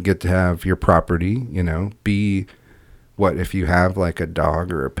don't get to have your property, B, if you have, like, a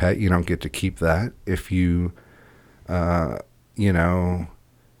dog or a pet, you don't get to keep that. If you, I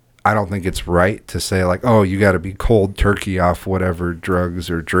don't think it's right to say, like, oh, you got to be cold turkey off whatever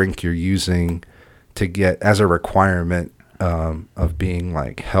drugs or drink you're using to get as a requirement of being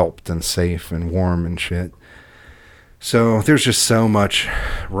like helped and safe and warm and shit. So there's just so much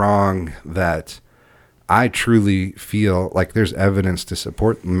wrong that I truly feel like there's evidence to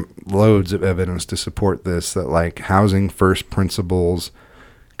support, loads of evidence to support this, that like housing first principles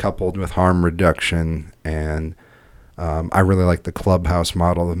coupled with harm reduction, and I really like the clubhouse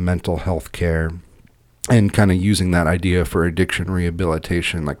model of mental health care and kind of using that idea for addiction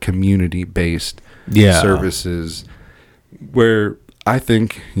rehabilitation, like community-based services, where I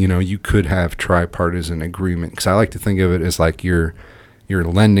think, you could have tripartisan agreement. Because I like to think of it as like you're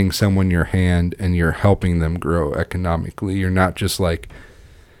lending someone your hand and you're helping them grow economically. You're not just like,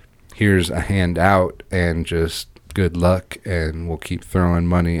 here's a hand out and just good luck and we'll keep throwing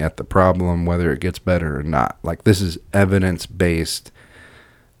money at the problem whether it gets better or not. Like, this is evidence-based,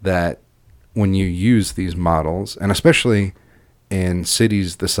 that when you use these models, and especially in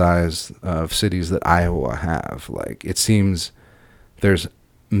cities the size of cities that Iowa have, like, it seems there's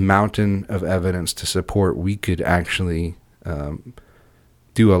mountain of evidence to support we could actually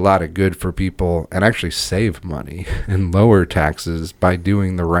do a lot of good for people and actually save money and lower taxes by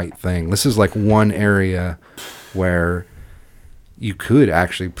doing the right thing. This is like one area where you could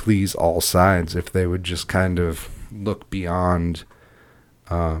actually please all sides if they would just kind of look beyond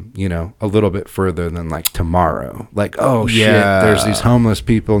a little bit further than like tomorrow. Like, oh shit, there's these homeless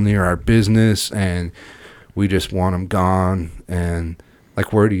people near our business and we just want them gone. And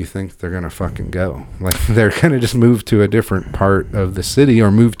like, where do you think they're going to fucking go? Like, they're going to just move to a different part of the city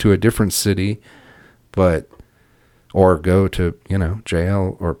or move to a different city, or go to,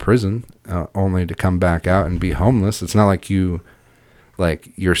 jail or prison, only to come back out and be homeless. It's not like you're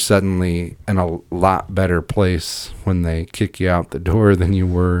suddenly in a lot better place when they kick you out the door than you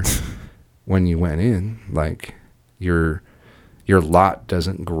were when you went in. Like, you're your lot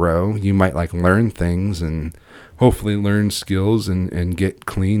doesn't grow. You might like learn things and hopefully learn skills and get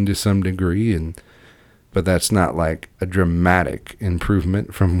clean to some degree, but that's not like a dramatic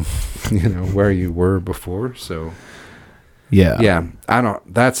improvement from where you were before. So yeah,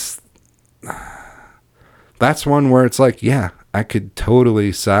 that's one where it's like, yeah, I could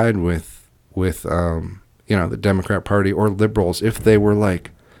totally side with the Democrat Party or liberals if they were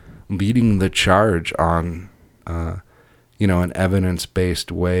like leading the charge on an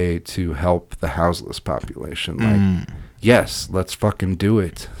evidence-based way to help the houseless population. Like, yes, let's fucking do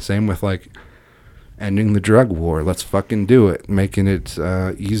it. Same with like ending the drug war. Let's fucking do it. Making it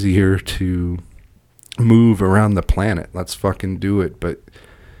easier to move around the planet. Let's fucking do it. But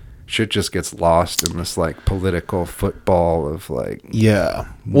shit just gets lost in this like political football of like,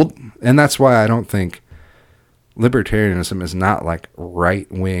 yeah. Well, and that's why I don't think libertarianism is not like right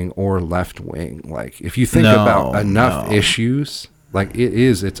wing or left wing. Like if you think about enough issues, like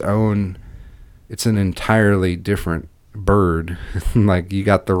it's an entirely different bird. Like you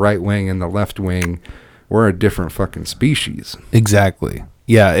got the right wing and the left wing. We're a different fucking species. Exactly.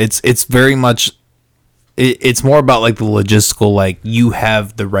 Yeah. It's very much, it's more about like the logistical, like you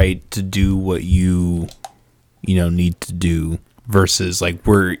have the right to do what you need to do versus like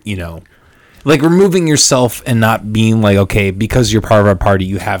we're, like removing yourself and not being like, okay, because you're part of our party,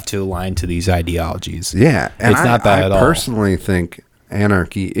 you have to align to these ideologies. Yeah. And it's not that at all. I personally think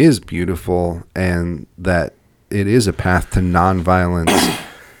anarchy is beautiful and that it is a path to nonviolence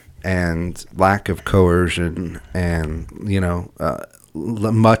and lack of coercion and,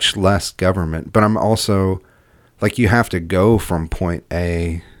 much less government. But I'm also like, you have to go from point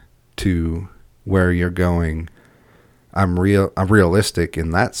A to where you're going. I'm realistic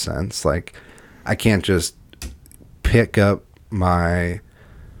in that sense. Like, I can't just pick up my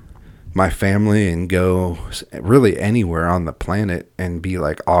family and go really anywhere on the planet and be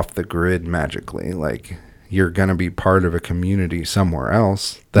like off the grid magically. Like, you're going to be part of a community somewhere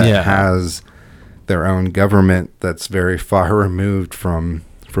else that has their own government that's very far removed from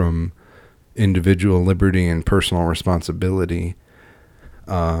individual liberty and personal responsibility.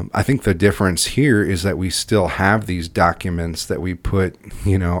 I think the difference here is that we still have these documents that we put,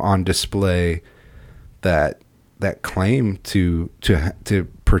 on display that claim to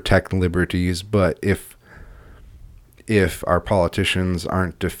protect liberties. But if our politicians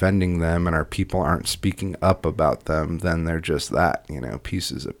aren't defending them and our people aren't speaking up about them, then they're just that,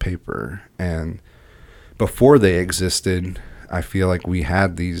 pieces of paper. And before they existed, I feel like we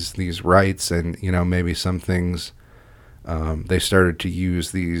had these rights and, maybe some things. They started to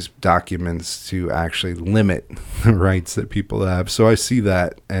use these documents to actually limit the rights that people have. So I see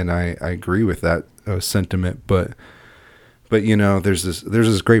that, and I agree with that sentiment. But there's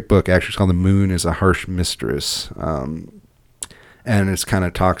this great book actually, it's called "The Moon is a Harsh Mistress," and it's kind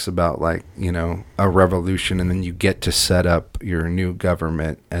of talks about like a revolution, and then you get to set up your new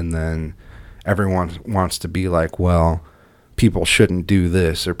government, and then everyone wants to be like, well, people shouldn't do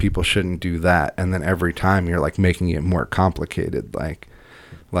this or people shouldn't do that. And then every time you're like making it more complicated, like,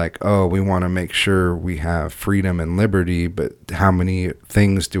 oh, we want to make sure we have freedom and liberty, but how many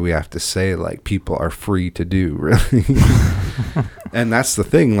things do we have to say like people are free to do, really? And that's the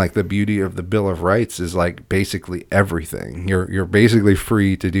thing, like the beauty of the Bill of Rights is like basically everything. You're basically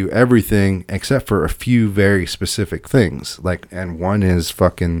free to do everything except for a few very specific things. Like, and one is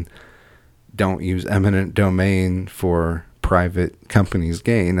fucking don't use eminent domain for private companies'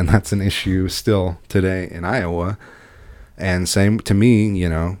 gain, and that's an issue still today in Iowa. And same to me,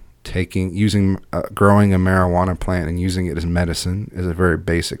 growing a marijuana plant and using it as medicine is a very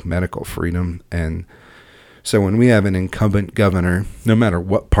basic medical freedom. And so when we have an incumbent governor, no matter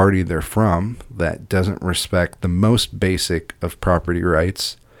what party they're from, that doesn't respect the most basic of property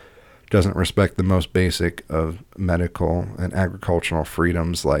rights, doesn't respect the most basic of medical and agricultural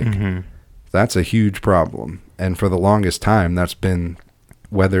freedoms, like that's a huge problem. And for the longest time, that's been,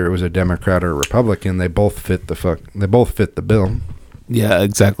 whether it was a Democrat or a Republican, they both fit the bill. Yeah,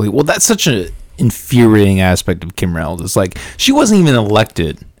 exactly. Well, that's such an infuriating aspect of Kim Reynolds. It's like she wasn't even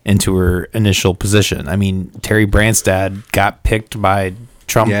elected into her initial position. I mean, Terry Branstad got picked by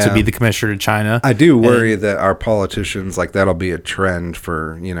Trump to be the commissioner to China. I do worry that our politicians, like, that'll be a trend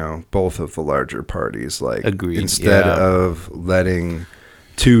for, both of the larger parties. Like, agreed. Instead of letting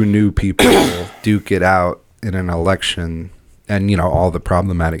two new people duke it out in an election and, all the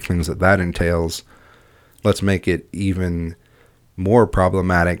problematic things that entails, let's make it even more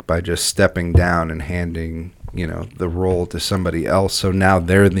problematic by just stepping down and handing, the role to somebody else. So now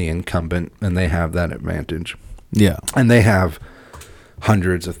they're the incumbent and they have that advantage. Yeah. And they have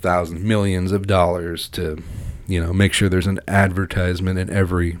hundreds of thousands, millions of dollars to make sure there's an advertisement in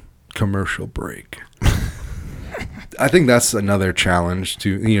every commercial break. I think that's another challenge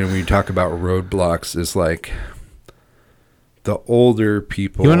to, when you talk about roadblocks, is like the older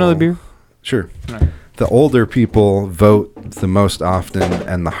people. You want another beer? Sure. Right. The older people vote the most often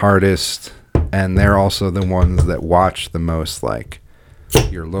and the hardest, and they're also the ones that watch the most, like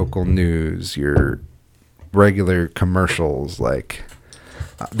your local news, your regular commercials. Like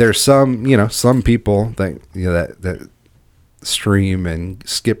there's some people that that stream and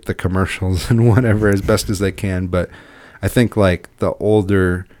skip the commercials and whatever as best as they can, but I think like the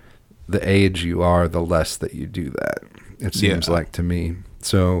older the age you are, the less that you do that, it seems like to me.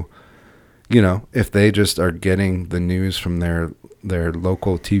 So if they just are getting the news from their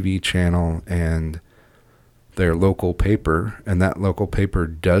local TV channel and their local paper, and that local paper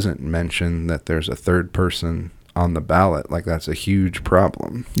doesn't mention that there's a third person on the ballot, like that's a huge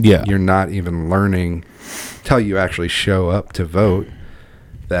problem. Yeah. You're not even learning till you actually show up to vote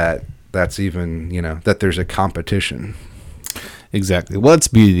that's even, that there's a competition. Exactly. Well, it's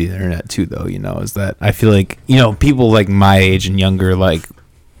beauty of the internet too, though, is that I feel like, people like my age and younger, like,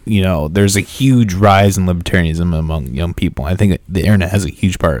 there's a huge rise in libertarianism among young people. I think the internet has a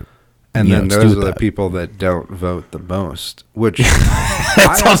huge part. And then those are the people that don't vote the most, which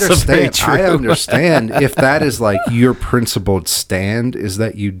I understand. I understand if that is like your principled stand, is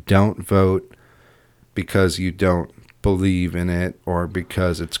that you don't vote because you don't believe in it or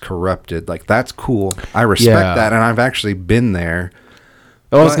because it's corrupted. Like, that's cool. I respect that, and I've actually been there.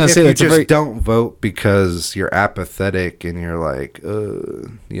 I was going to say, you just don't vote because you're apathetic and you're like,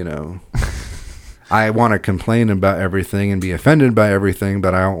 I want to complain about everything and be offended by everything,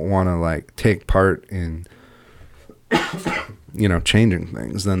 but I don't want to like take part in, changing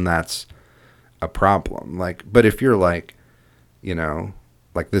things. Then that's a problem. Like, but if you're like,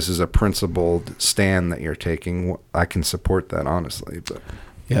 like this is a principled stand that you're taking, I can support that, honestly. But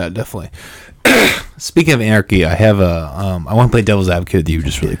yeah, definitely. Speaking of anarchy, I have I want to play devil's advocate with you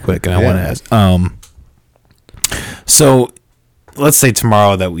just really quick, and I want to ask. So let's say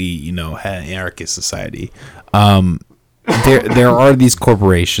tomorrow that we, had an anarchist society. There are these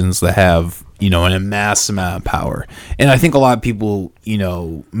corporations that have, an immense amount of power, and I think a lot of people,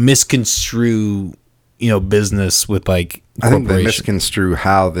 misconstrue, business with like. I think they misconstrue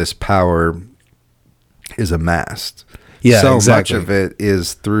how this power is amassed. Yeah, so exactly. much of it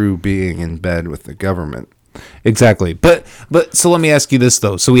is through being in bed with the government. Exactly. But so let me ask you this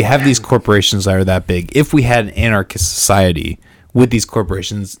though. So we have these corporations that are that big. If we had an anarchist society with these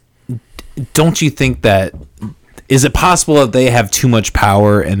corporations, don't you think that is it possible that they have too much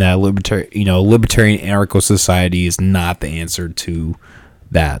power and that libertarian anarcho society is not the answer to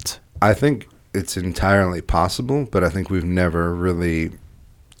that? I think it's entirely possible, but I think we've never really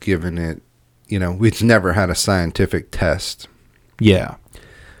given it, we've never had a scientific test. Yeah.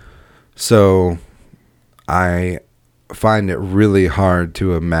 So I find it really hard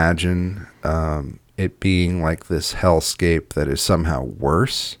to imagine it being like this hellscape that is somehow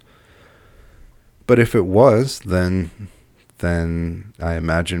worse. But if it was, then I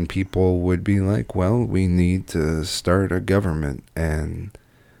imagine people would be like, well, we need to start a government and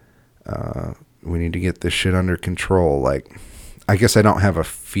we need to get this shit under control. Like, I guess I don't have a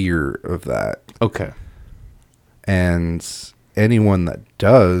fear of that. Okay. And anyone that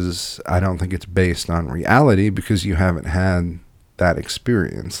does, I don't think it's based on reality because you haven't had that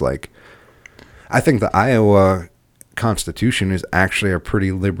experience. Like, I think the Iowa Constitution is actually a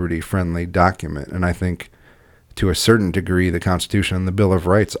pretty liberty-friendly document, and I think to a certain degree the Constitution and the Bill of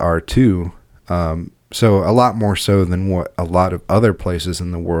Rights are too. So a lot more so than what a lot of other places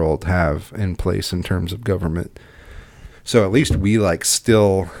in the world have in place in terms of government. So at least we like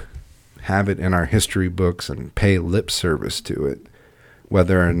still have it in our history books and pay lip service to it.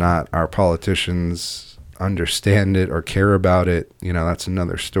 Whether or not our politicians understand it or care about it, that's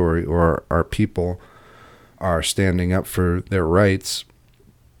another story. Or our people are standing up for their rights.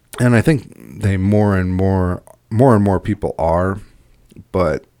 And I think they more and more people are,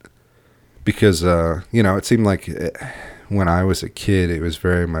 but because, it seemed like when I was a kid, it was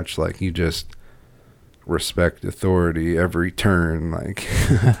very much like you just respect authority every turn. Like,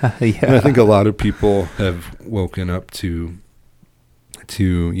 yeah. And I think a lot of people have woken up to,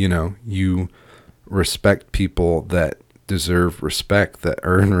 you respect people that deserve respect, that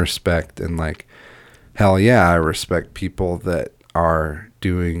earn respect. And like, hell yeah, I respect people that are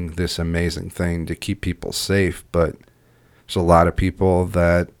doing this amazing thing to keep people safe. But there's a lot of people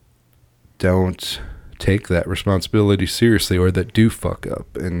that don't take that responsibility seriously or that do fuck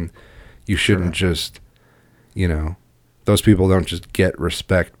up. And you shouldn't just, those people don't just get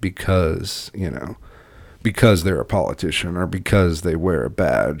respect because, because they're a politician or because they wear a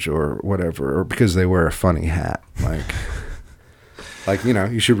badge or whatever, or because they wear a funny hat. Like, you know,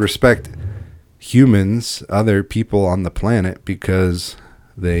 you should respect humans, other people on the planet, because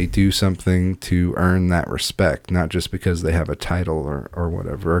they do something to earn that respect, not just because they have a title or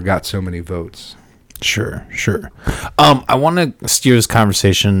whatever, or got so many votes. Sure. I want to steer this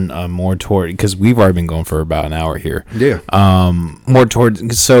conversation more toward, because we've already been going for about an hour here. Yeah. More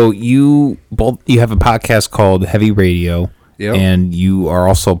towards, so you have a podcast called Heavy Radio. Yep. And you are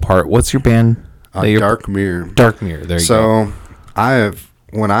also what's your band? Dark Mirror. Dark Mirror. There you go. So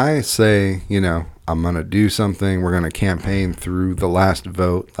when I say, you know, I'm going to do something, we're going to campaign through the last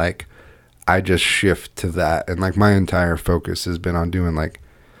vote, like, I just shift to that. And like my entire focus has been on doing, like,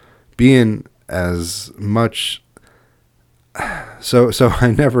 being as much. So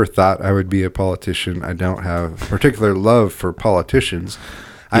I never thought I would be a politician. I don't have particular love for politicians.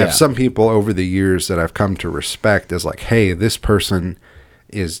 I have some people over the years that I've come to respect as like, hey, this person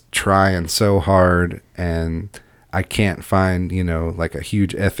is trying so hard and I can't find, you know, like a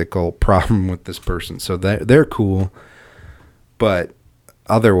huge ethical problem with this person. So they're cool. But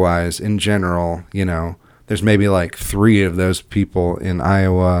otherwise, in general, you know, there's maybe like 3 of those people in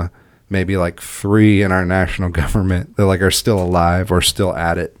Iowa, maybe like 3 in our national government that like are still alive or still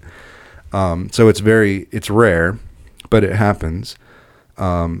at it. So it's rare, but it happens.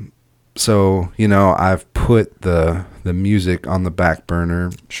 So, you know, I've put the music on the back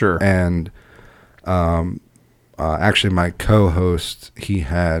burner. Sure. And actually my co-host, he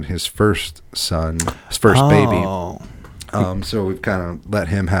had his first baby. So we've kind of let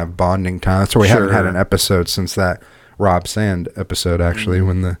him have bonding time. That's why we haven't had an episode since that Rob Sand episode, actually,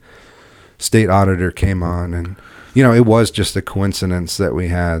 when the state auditor came on. And, you know, it was just a coincidence that we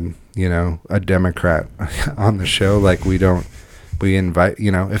had, you know, a Democrat on the show. Like, we invite,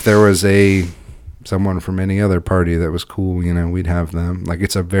 you know, if there was someone from any other party that was cool, you know, we'd have them. Like,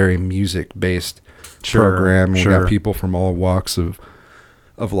 it's a very music-based program. We got people from all walks of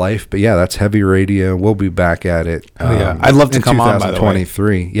life. But yeah, that's Heavy Radio. We'll be back at it. I'd love to come on, by the way.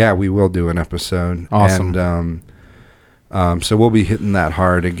 2023. Yeah, we will do an episode. Awesome. And so we'll be hitting that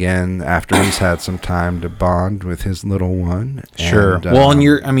hard again after he's had some time to bond with his little one. Sure. And, well, and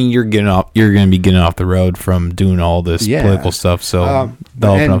you're going to be getting off the road from doing all this political stuff, so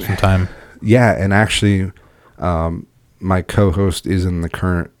they'll open up some time. Yeah, and actually, my co-host is in the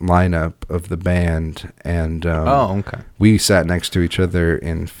current lineup of the band, and okay. We sat next to each other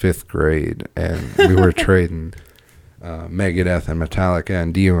in 5th grade, and we were trading Megadeth and Metallica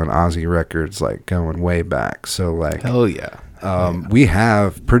and Dio and Ozzy records, like going way back. So like, hell yeah. We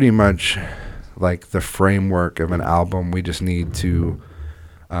have pretty much like the framework of an album. We just need to,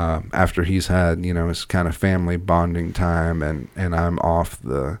 after he's had, you know, his kind of family bonding time, and I'm off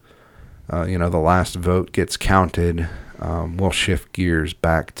the, you know, the last vote gets counted. We'll shift gears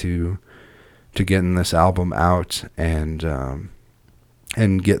back to getting this album out and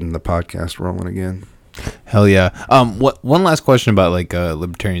getting the podcast rolling again. Hell yeah. One last question about like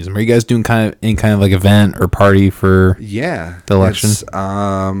libertarianism. Are you guys doing any kind of like event or party for the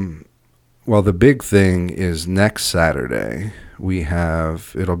election? Well, the big thing is next Saturday.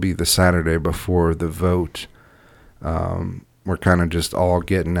 It'll be the Saturday before the vote. We're kind of just all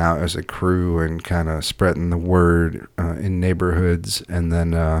getting out as a crew and kind of spreading the word in neighborhoods, and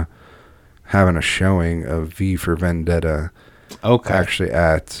then having a showing of V for Vendetta. Okay. Actually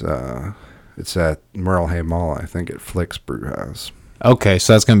it's at Merle Hay Mall, I think, at Flick's Brewhouse. Okay,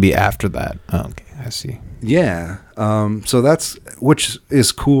 so that's going to be after that. Oh, okay, I see. Yeah. So which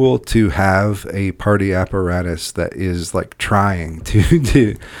is cool to have a party apparatus that is like trying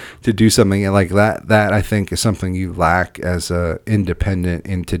to do something like that. That I think is something you lack as a independent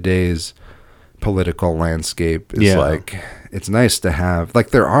in today's political landscape. Is like, it's nice to have, like,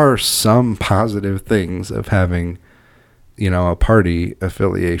 there are some positive things of having, you know, a party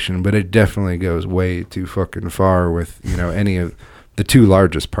affiliation, but it definitely goes way too fucking far with, you know, any of the 2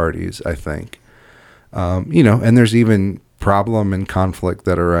 largest parties, I think. You know, and there's even problem and conflict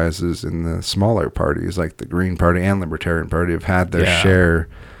that arises in the smaller parties, like the Green Party and Libertarian Party have had their share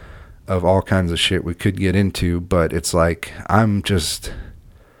of all kinds of shit we could get into, but it's like, I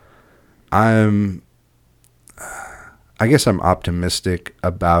guess I'm optimistic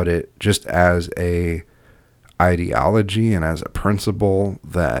about it just as a ideology and as a principle,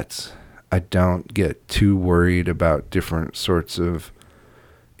 that I don't get too worried about different sorts of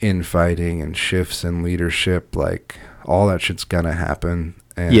infighting and shifts in leadership. Like, all that shit's gonna happen.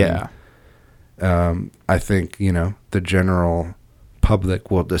 And I think, you know, the general public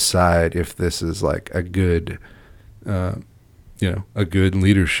will decide if this is like a good a good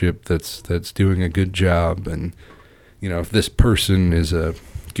leadership that's doing a good job, and if this person is a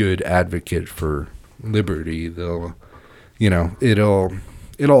good advocate for liberty, they'll it'll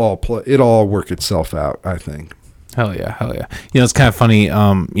all work itself out, I think. Hell yeah. It's kind of funny,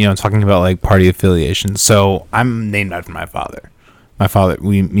 talking about like party affiliation. So I'm named after my father.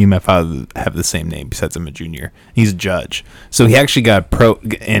 Me and my father have the same name, besides I'm a junior. He's a judge. So he actually got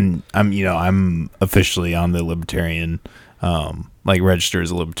and I'm officially on the libertarian, registered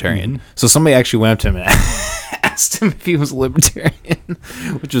as a libertarian. Mm-hmm. So somebody actually went up to him and asked him if he was a libertarian,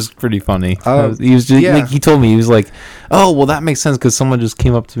 which was pretty funny. He was just like, he told me, he was like, oh, well, that makes sense because someone just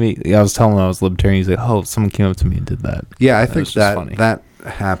came up to me. I was telling him I was libertarian. He's like, oh, someone came up to me and did that. Yeah, I think that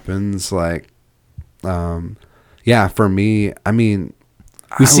happens. Like, for me, I mean,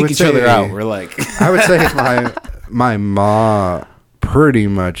 we seek each other out. We're like, I would say my ma pretty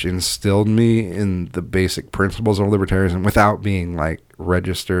much instilled me in the basic principles of libertarianism without being like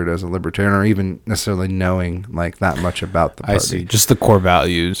registered as a libertarian or even necessarily knowing like that much about the party. I see, just the core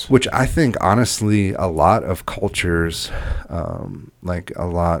values, which I think honestly a lot of cultures, like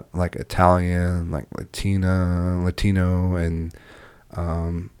Italian, like Latino, and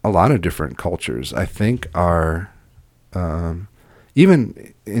a lot of different cultures, I think are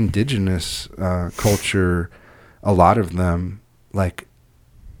even indigenous culture, a lot of them, like,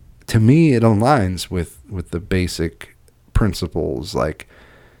 to me, it aligns with the basic principles. Like,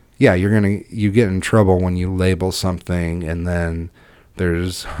 yeah, you get in trouble when you label something, and then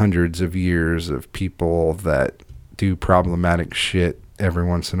there's hundreds of years of people that do problematic shit every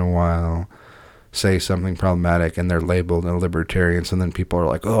once in a while, say something problematic, and they're labeled a libertarian, and then people are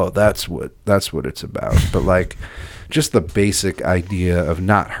like, oh, that's what it's about. But like, just the basic idea of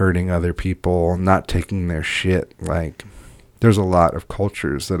not hurting other people, not taking their shit, like, there's a lot of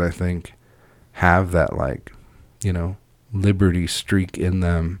cultures that I think have that, like, liberty streak in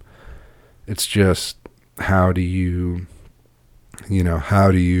them. It's just, how do you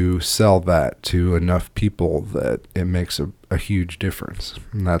sell that to enough people that it makes a huge difference?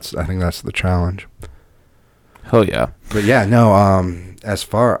 And I think that's the challenge. Hell yeah. But yeah, no, as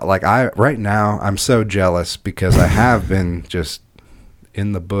far, like, right now, I'm so jealous because I have been just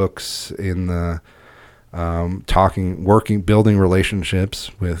in the books, in the, building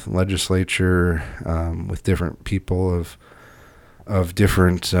relationships with legislature, with different people of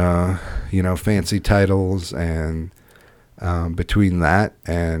different, fancy titles, and between that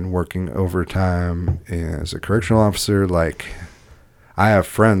and working overtime as a correctional officer, like, I have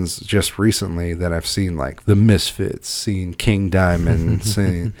friends just recently that I've seen, like the Misfits, seen King Diamond,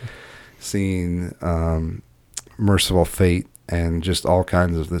 seen Merciful Fate, and just all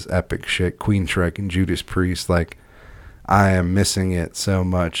kinds of this epic shit, Queen Shrek and Judas Priest. Like, I am missing it so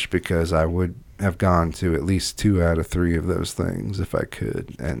much because I would have gone to at least 2 out of 3 of those things if I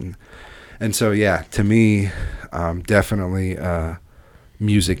could. And so, yeah, to me, definitely a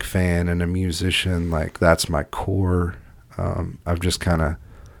music fan and a musician. Like, that's my core. I've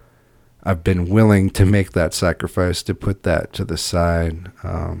been willing to make that sacrifice, to put that to the side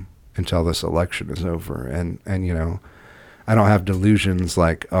until this election is over. And I don't have delusions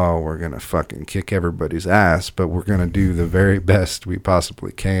like, oh, we're going to fucking kick everybody's ass, but we're going to do the very best we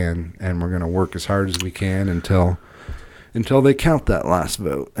possibly can, and we're going to work as hard as we can until they count that last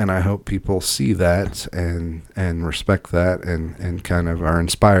vote. And I hope people see that and respect that and kind of are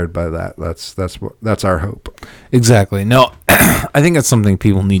inspired by that. That's our hope. Exactly. No, I think that's something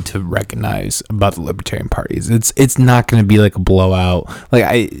people need to recognize about the Libertarian parties. It's not going to be like a blowout. Like,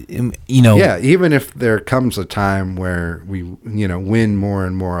 yeah, even if there comes a time where we, win more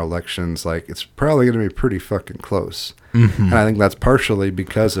and more elections, like, it's probably going to be pretty fucking close. Mm-hmm. And I think that's partially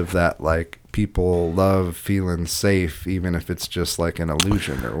because of that, like, people love feeling safe, even if it's just like an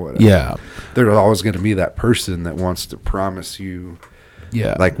illusion or whatever. Yeah. There's always going to be that person that wants to promise you,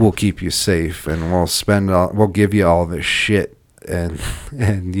 like, we'll keep you safe and we'll give you all this shit. And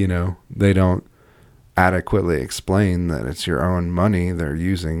they don't adequately explain that it's your own money they're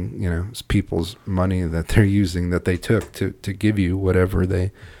using, it's people's money that they're using, that they took to give you whatever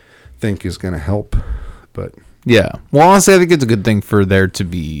they think is going to help. But yeah. Well, honestly, I think it's a good thing for there to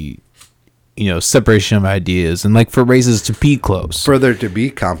be, separation of ideas, and like for races to be close, for there to be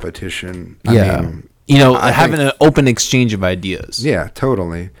competition. I mean, having an open exchange of ideas. Yeah,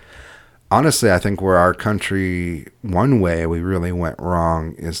 totally. Honestly, I think where our country, one way we really went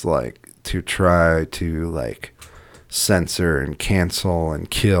wrong is like to try to like censor and cancel and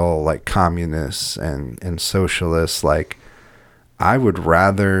kill like communists and socialists. Like, I would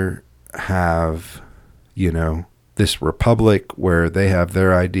rather have, this republic where they have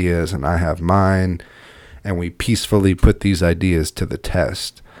their ideas and I have mine, and we peacefully put these ideas to the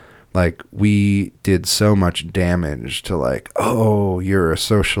test. Like, we did so much damage to, like, oh, you're a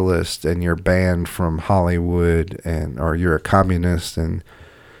socialist and you're banned from Hollywood, or you're a communist and,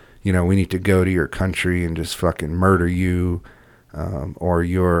 you know, we need to go to your country and just fucking murder you, or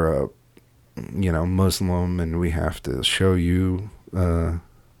you're a, you know, Muslim and we have to show you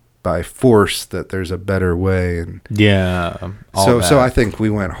by force that there's a better way. And so I think we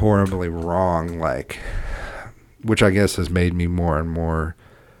went horribly wrong, like, which I guess has made me more and more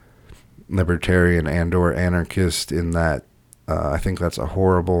libertarian and or anarchist, in that I think that's a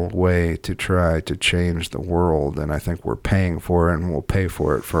horrible way to try to change the world, and I think we're paying for it, and we'll pay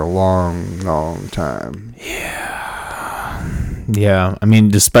for it for a long, long time. Yeah. I mean,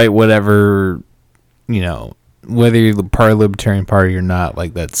 despite whatever, you know, whether you're the part of the Libertarian Party or not,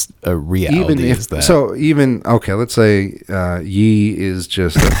 like, that's a reality. Even if okay, let's say Yi is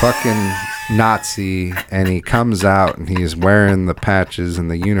just a fucking Nazi, and he comes out and he's wearing the patches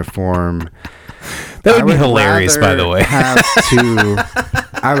and the uniform. That would be hilarious, by the way.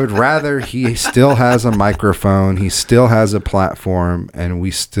 I would rather he still has a microphone, he still has a platform, and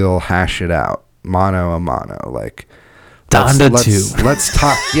we still hash it out mano a mano, like let's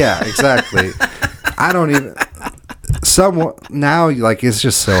talk. Yeah, exactly. I don't even. Now, like, it's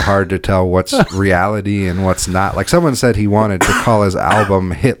just so hard to tell what's reality and what's not. Like, someone said he wanted to call his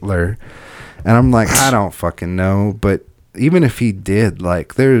album Hitler, and I'm like, I don't fucking know. But even if he did,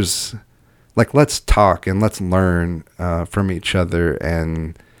 like, there's, like, let's talk and let's learn from each other,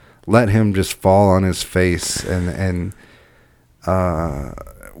 and let him just fall on his face. And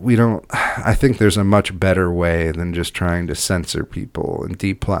we don't. I think there's a much better way than just trying to censor people and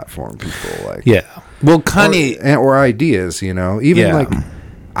deplatform people. Like, yeah. Well, Kanye or ideas, you know, even like,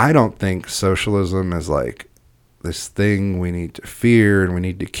 I don't think socialism is like this thing we need to fear and we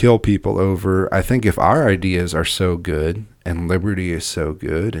need to kill people over. I think if our ideas are so good and liberty is so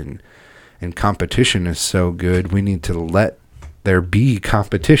good and competition is so good, we need to let there be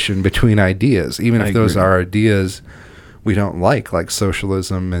competition between ideas, even if those are ideas we don't like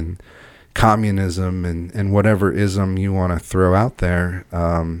socialism and communism and whatever ism you want to throw out there.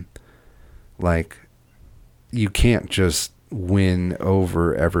 Like, you can't just win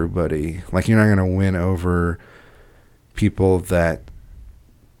over everybody. Like, you're not going to win over people that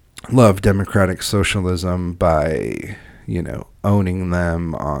love democratic socialism by, you know, owning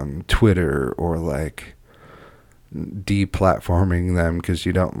them on Twitter or, like, deplatforming them because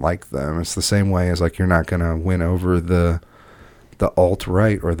you don't like them. It's the same way as, like, you're not going to win over the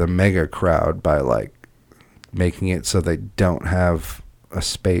alt-right or the mega crowd by, like, making it so they don't have a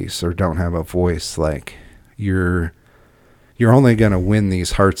space or don't have a voice. Like, you're only going to win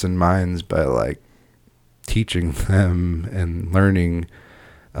these hearts and minds by, like, teaching them and learning,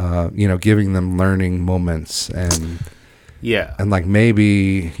 you know, giving them learning moments and like,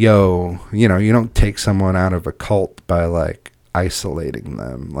 maybe, you know, you don't take someone out of a cult by, like, isolating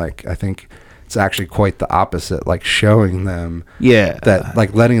them. Like, I think it's actually quite the opposite, like, showing them that,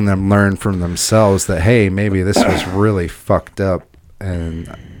 like, letting them learn from themselves that, hey, maybe this was really fucked up,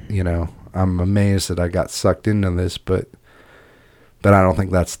 and, you know, I'm amazed that I got sucked into this, but I don't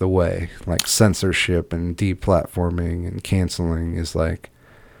think that's the way. Like, censorship and deplatforming and canceling is, like,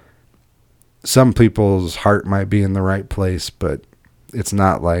 some people's heart might be in the right place, but it's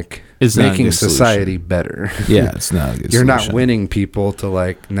not, like, it's making society better. Yeah, it's not a good You're solution. not winning people to,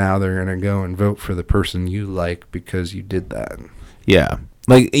 like, now they're going to go and vote for the person you like because you did that. Yeah.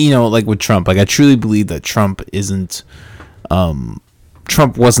 Like, you know, like with Trump, like, I truly believe that Trump wasn't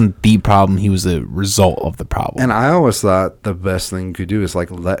the problem. He was the result of the problem. And I always thought the best thing you could do is, like,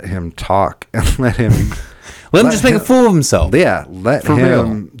 let him talk and let him just make a fool of himself. Yeah, let For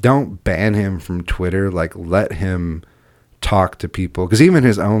him. real. Don't ban him from Twitter. Like, let him talk to people, because even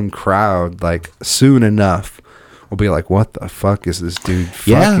his own crowd, like, soon enough will be like, what the fuck is this dude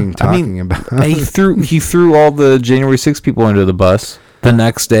fucking talking about? he threw all the January 6th people under the bus. The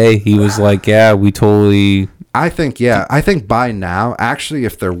next day he was like, yeah, we totally. I think by now, actually,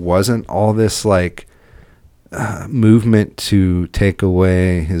 if there wasn't all this, like, movement to take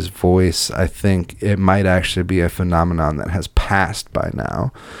away his voice, I think it might actually be a phenomenon that has passed by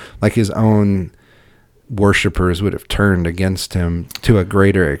now. Like, his own worshipers would have turned against him to a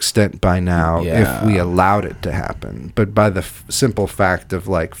greater extent by now if we allowed it to happen. But by the simple fact of,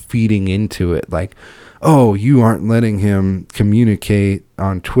 like, feeding into it, like, oh, you aren't letting him communicate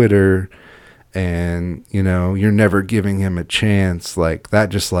on Twitter, and, you know, you're never giving him a chance, like, that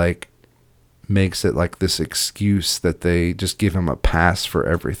just, like, makes it like this excuse that they just give him a pass for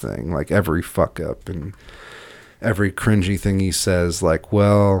everything, like every fuck up and every cringy thing he says. Like,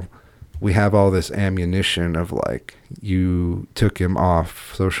 well, we have all this ammunition of like, you took him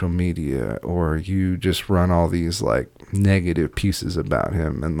off social media, or you just run all these like negative pieces about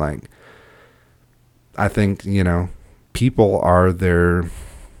him. And like, I think, people are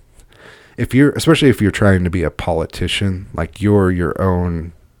especially if you're trying to be a politician, like you're your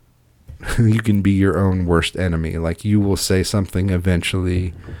own, you can be your own worst enemy. Like, you will say something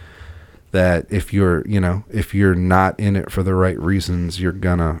eventually that if you're not in it for the right reasons, you're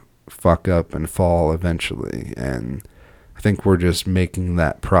gonna fuck up and fall eventually. And I think we're just making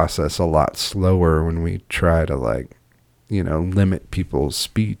that process a lot slower when we try to like, limit people's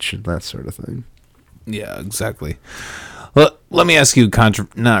speech and that sort of thing. Yeah, exactly. Well, let me ask you,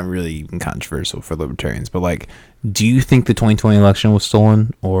 not really even controversial for libertarians, but like, do you think the 2020 election was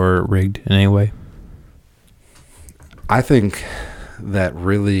stolen or rigged in any way? I think that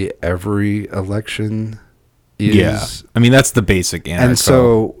really every election is. Yeah. I mean, that's the basic answer. And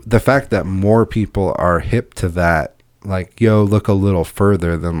so the fact that more people are hip to that, like, look a little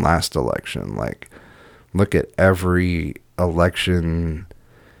further than last election. Like, look at every election.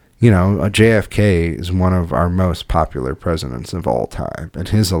 JFK is one of our most popular presidents of all time. And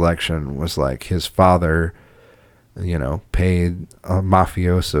his election was like his father, paid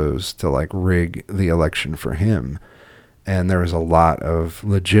mafiosos to like rig the election for him. And there was a lot of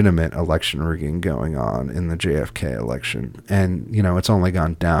legitimate election rigging going on in the JFK election. And, it's only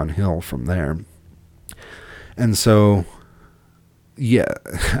gone downhill from there. And so, yeah,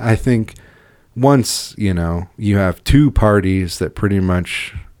 I think once, you have two parties that pretty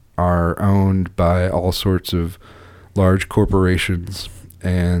much are owned by all sorts of large corporations,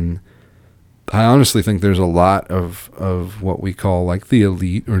 and I honestly think there's a lot of what we call like the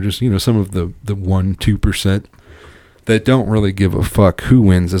elite, or just some of the 1-2% that don't really give a fuck who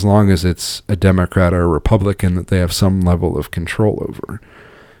wins, as long as it's a Democrat or a Republican that they have some level of control over.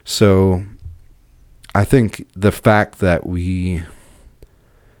 So I think the fact that we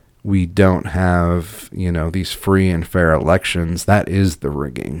don't have, these free and fair elections, that is the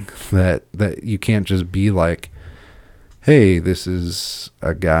rigging. That you can't just be like, hey, this is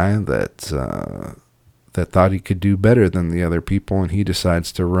a guy that thought he could do better than the other people, and he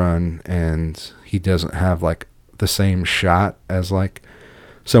decides to run, and he doesn't have like the same shot as like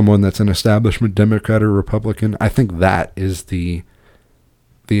someone that's an establishment Democrat or Republican. I think that is the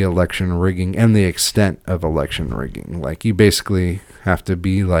election rigging and the extent of election rigging. Like, you basically have to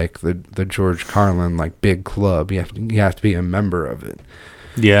be like the George Carlin, like, big club. You have to be a member of it.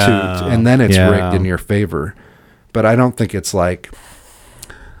 Yeah. And then it's rigged in your favor. But I don't think it's like,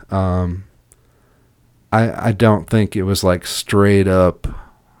 I don't think it was like straight up,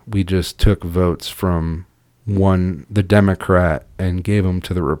 we just took votes from the Democrat and gave them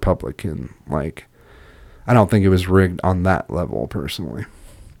to the Republican. Like, I don't think it was rigged on that level, personally.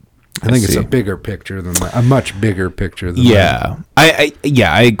 I think it's a bigger picture than that, a much bigger picture than that. I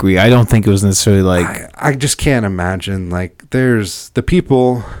agree. I don't think it was necessarily like, I just can't imagine, like, there's the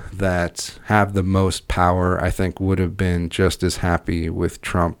people that have the most power, I think, would have been just as happy with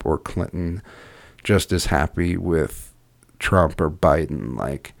Trump or Clinton, just as happy with Trump or Biden.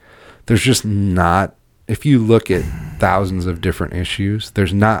 Like, there's just not, if you look at thousands of different issues,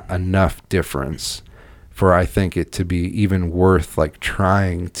 there's not enough difference for, I think, it to be even worth like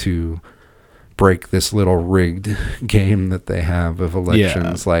trying to break this little rigged game that they have of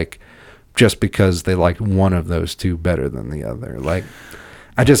elections, like, just because they like one of those two better than the other. Like,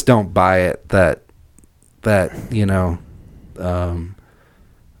 I just don't buy it that I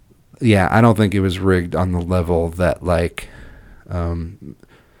don't think it was rigged on the level that like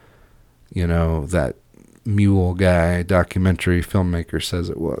that mule guy documentary filmmaker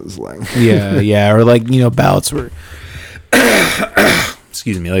says it was. Like, or like, ballots were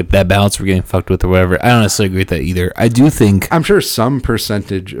excuse me, like that ballots were getting fucked with or whatever. I don't necessarily agree with that either. I do think, I'm sure some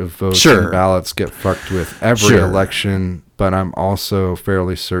percentage of votes and ballots get fucked with every election, but I'm also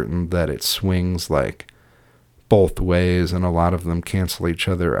fairly certain that it swings like both ways, and a lot of them cancel each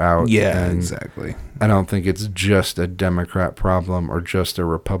other out. Exactly. I don't think it's just a Democrat problem or just a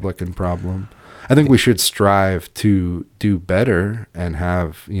Republican problem. I think we should strive to do better and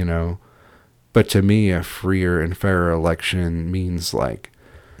have, but to me, a freer and fairer election means like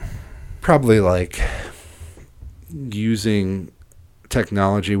probably like using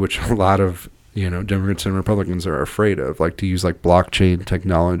technology, which a lot of, Democrats and Republicans are afraid of, like to use like blockchain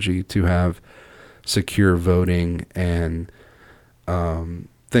technology to have secure voting, and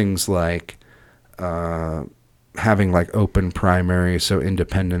things like having like open primaries so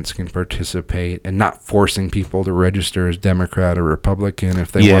independents can participate, and not forcing people to register as Democrat or Republican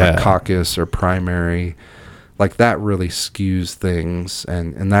if they want a caucus or primary. like that really skews things,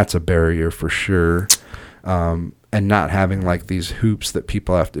 and that's a barrier for sure. And not having like these hoops that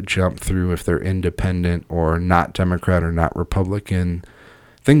people have to jump through if they're independent or not Democrat or not Republican,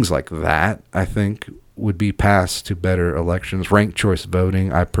 things like that, I think would be passed to better elections. Ranked choice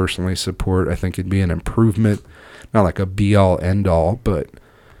voting, I personally support. I think it'd be an improvement, not like a be-all, end-all, but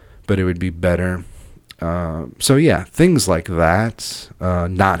it would be better. So yeah, things like that,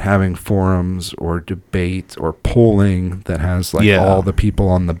 not having forums or debate or polling that has like all the people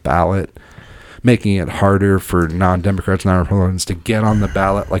on the ballot, making it harder for non-Democrats, non-Republicans to get on the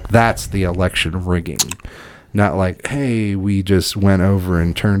ballot. Like that's the election rigging. Not like, hey, we just went over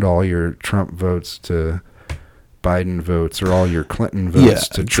and turned all your Trump votes to Biden votes or all your Clinton votes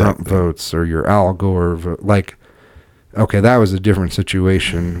to Trump votes or your Al Gore vote. Like, okay, that was a different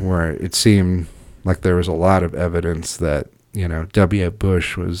situation where it seemed like there was a lot of evidence that, W.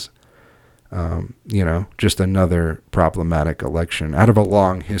 Bush was, just another problematic election out of a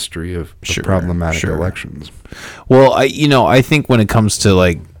long history of problematic elections. Well, I think when it comes to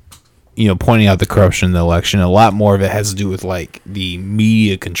like, pointing out the corruption in the election, a lot more of it has to do with like the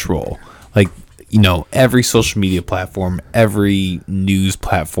media control. Like, every social media platform, every news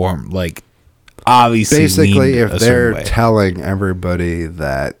platform, like obviously basically if they're telling everybody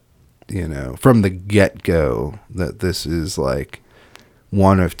that, from the get-go that this is like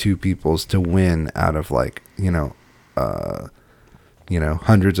one of two peoples to win out of like,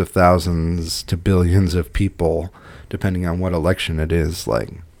 hundreds of thousands to billions of people, depending on what election it is, like,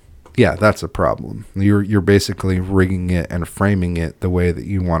 yeah, that's a problem. You're basically rigging it and framing it the way that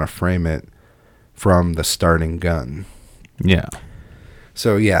you want to frame it from the starting gun. Yeah.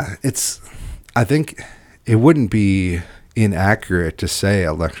 So yeah, I think it wouldn't be inaccurate to say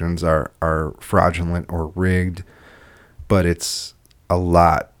elections are fraudulent or rigged, but it's a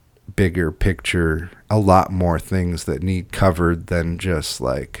lot bigger picture, a lot more things that need covered than just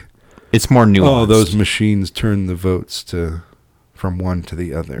like, it's more nuanced. Oh, those machines turn the votes from one to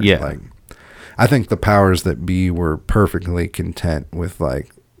the other. Yeah. Like, I think the powers that be were perfectly content with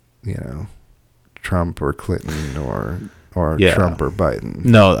like, Trump or Clinton or Trump or Biden.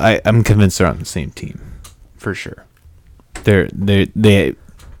 No, I'm convinced they're on the same team for sure. They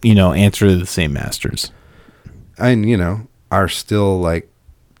answer to the same masters. And, are still like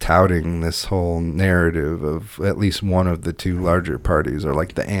touting this whole narrative of at least one of the two larger parties are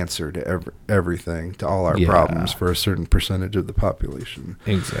like the answer to everything, to all our problems for a certain percentage of the population.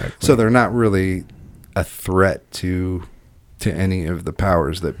 Exactly. So they're not really a threat to any of the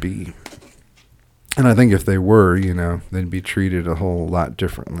powers that be. And I think if they were, they'd be treated a whole lot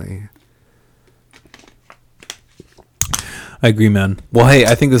differently. I agree, man. Well, hey,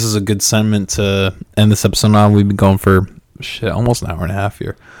 I think this is a good sentiment to end this episode on. We've been going for almost an hour and a half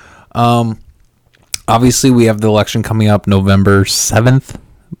here. Obviously, we have the election coming up November 7th,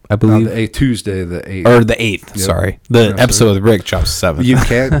 I believe. Tuesday the 8th. Or the 8th, yep. Sorry. The episode with Rick drops 7th.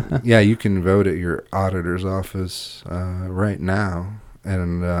 You can vote at your auditor's office right now.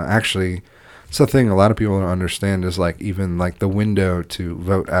 And actually, it's the thing a lot of people don't understand is like even like the window to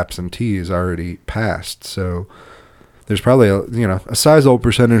vote absentee is already passed. So there's probably a sizable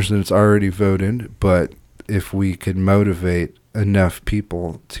percentage that's already voted, but if we could motivate enough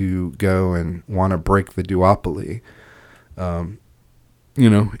people to go and want to break the duopoly,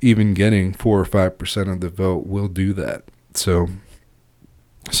 even getting 4 or 5% of the vote will do that. So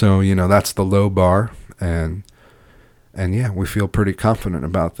that's the low bar, and yeah, we feel pretty confident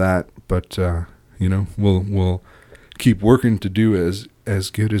about that. But we'll keep working to do as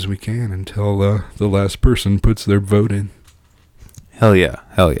good as we can until the last person puts their vote in. Hell yeah.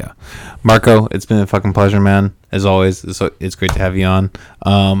 Marco, it's been a fucking pleasure, man. As always, it's great to have you on.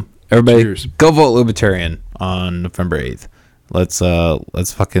 Everybody, cheers. Go vote Libertarian on November 8th.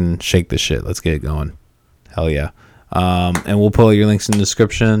 Let's fucking shake this shit. Let's get it going. Hell yeah. And we'll put all your links in the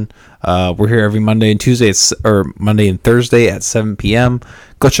description. We're here every Monday and Tuesday, Monday and Thursday at 7 p.m.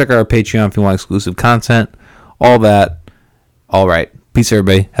 Go check out our Patreon if you want exclusive content. All that. All right. Peace,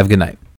 everybody. Have a good night.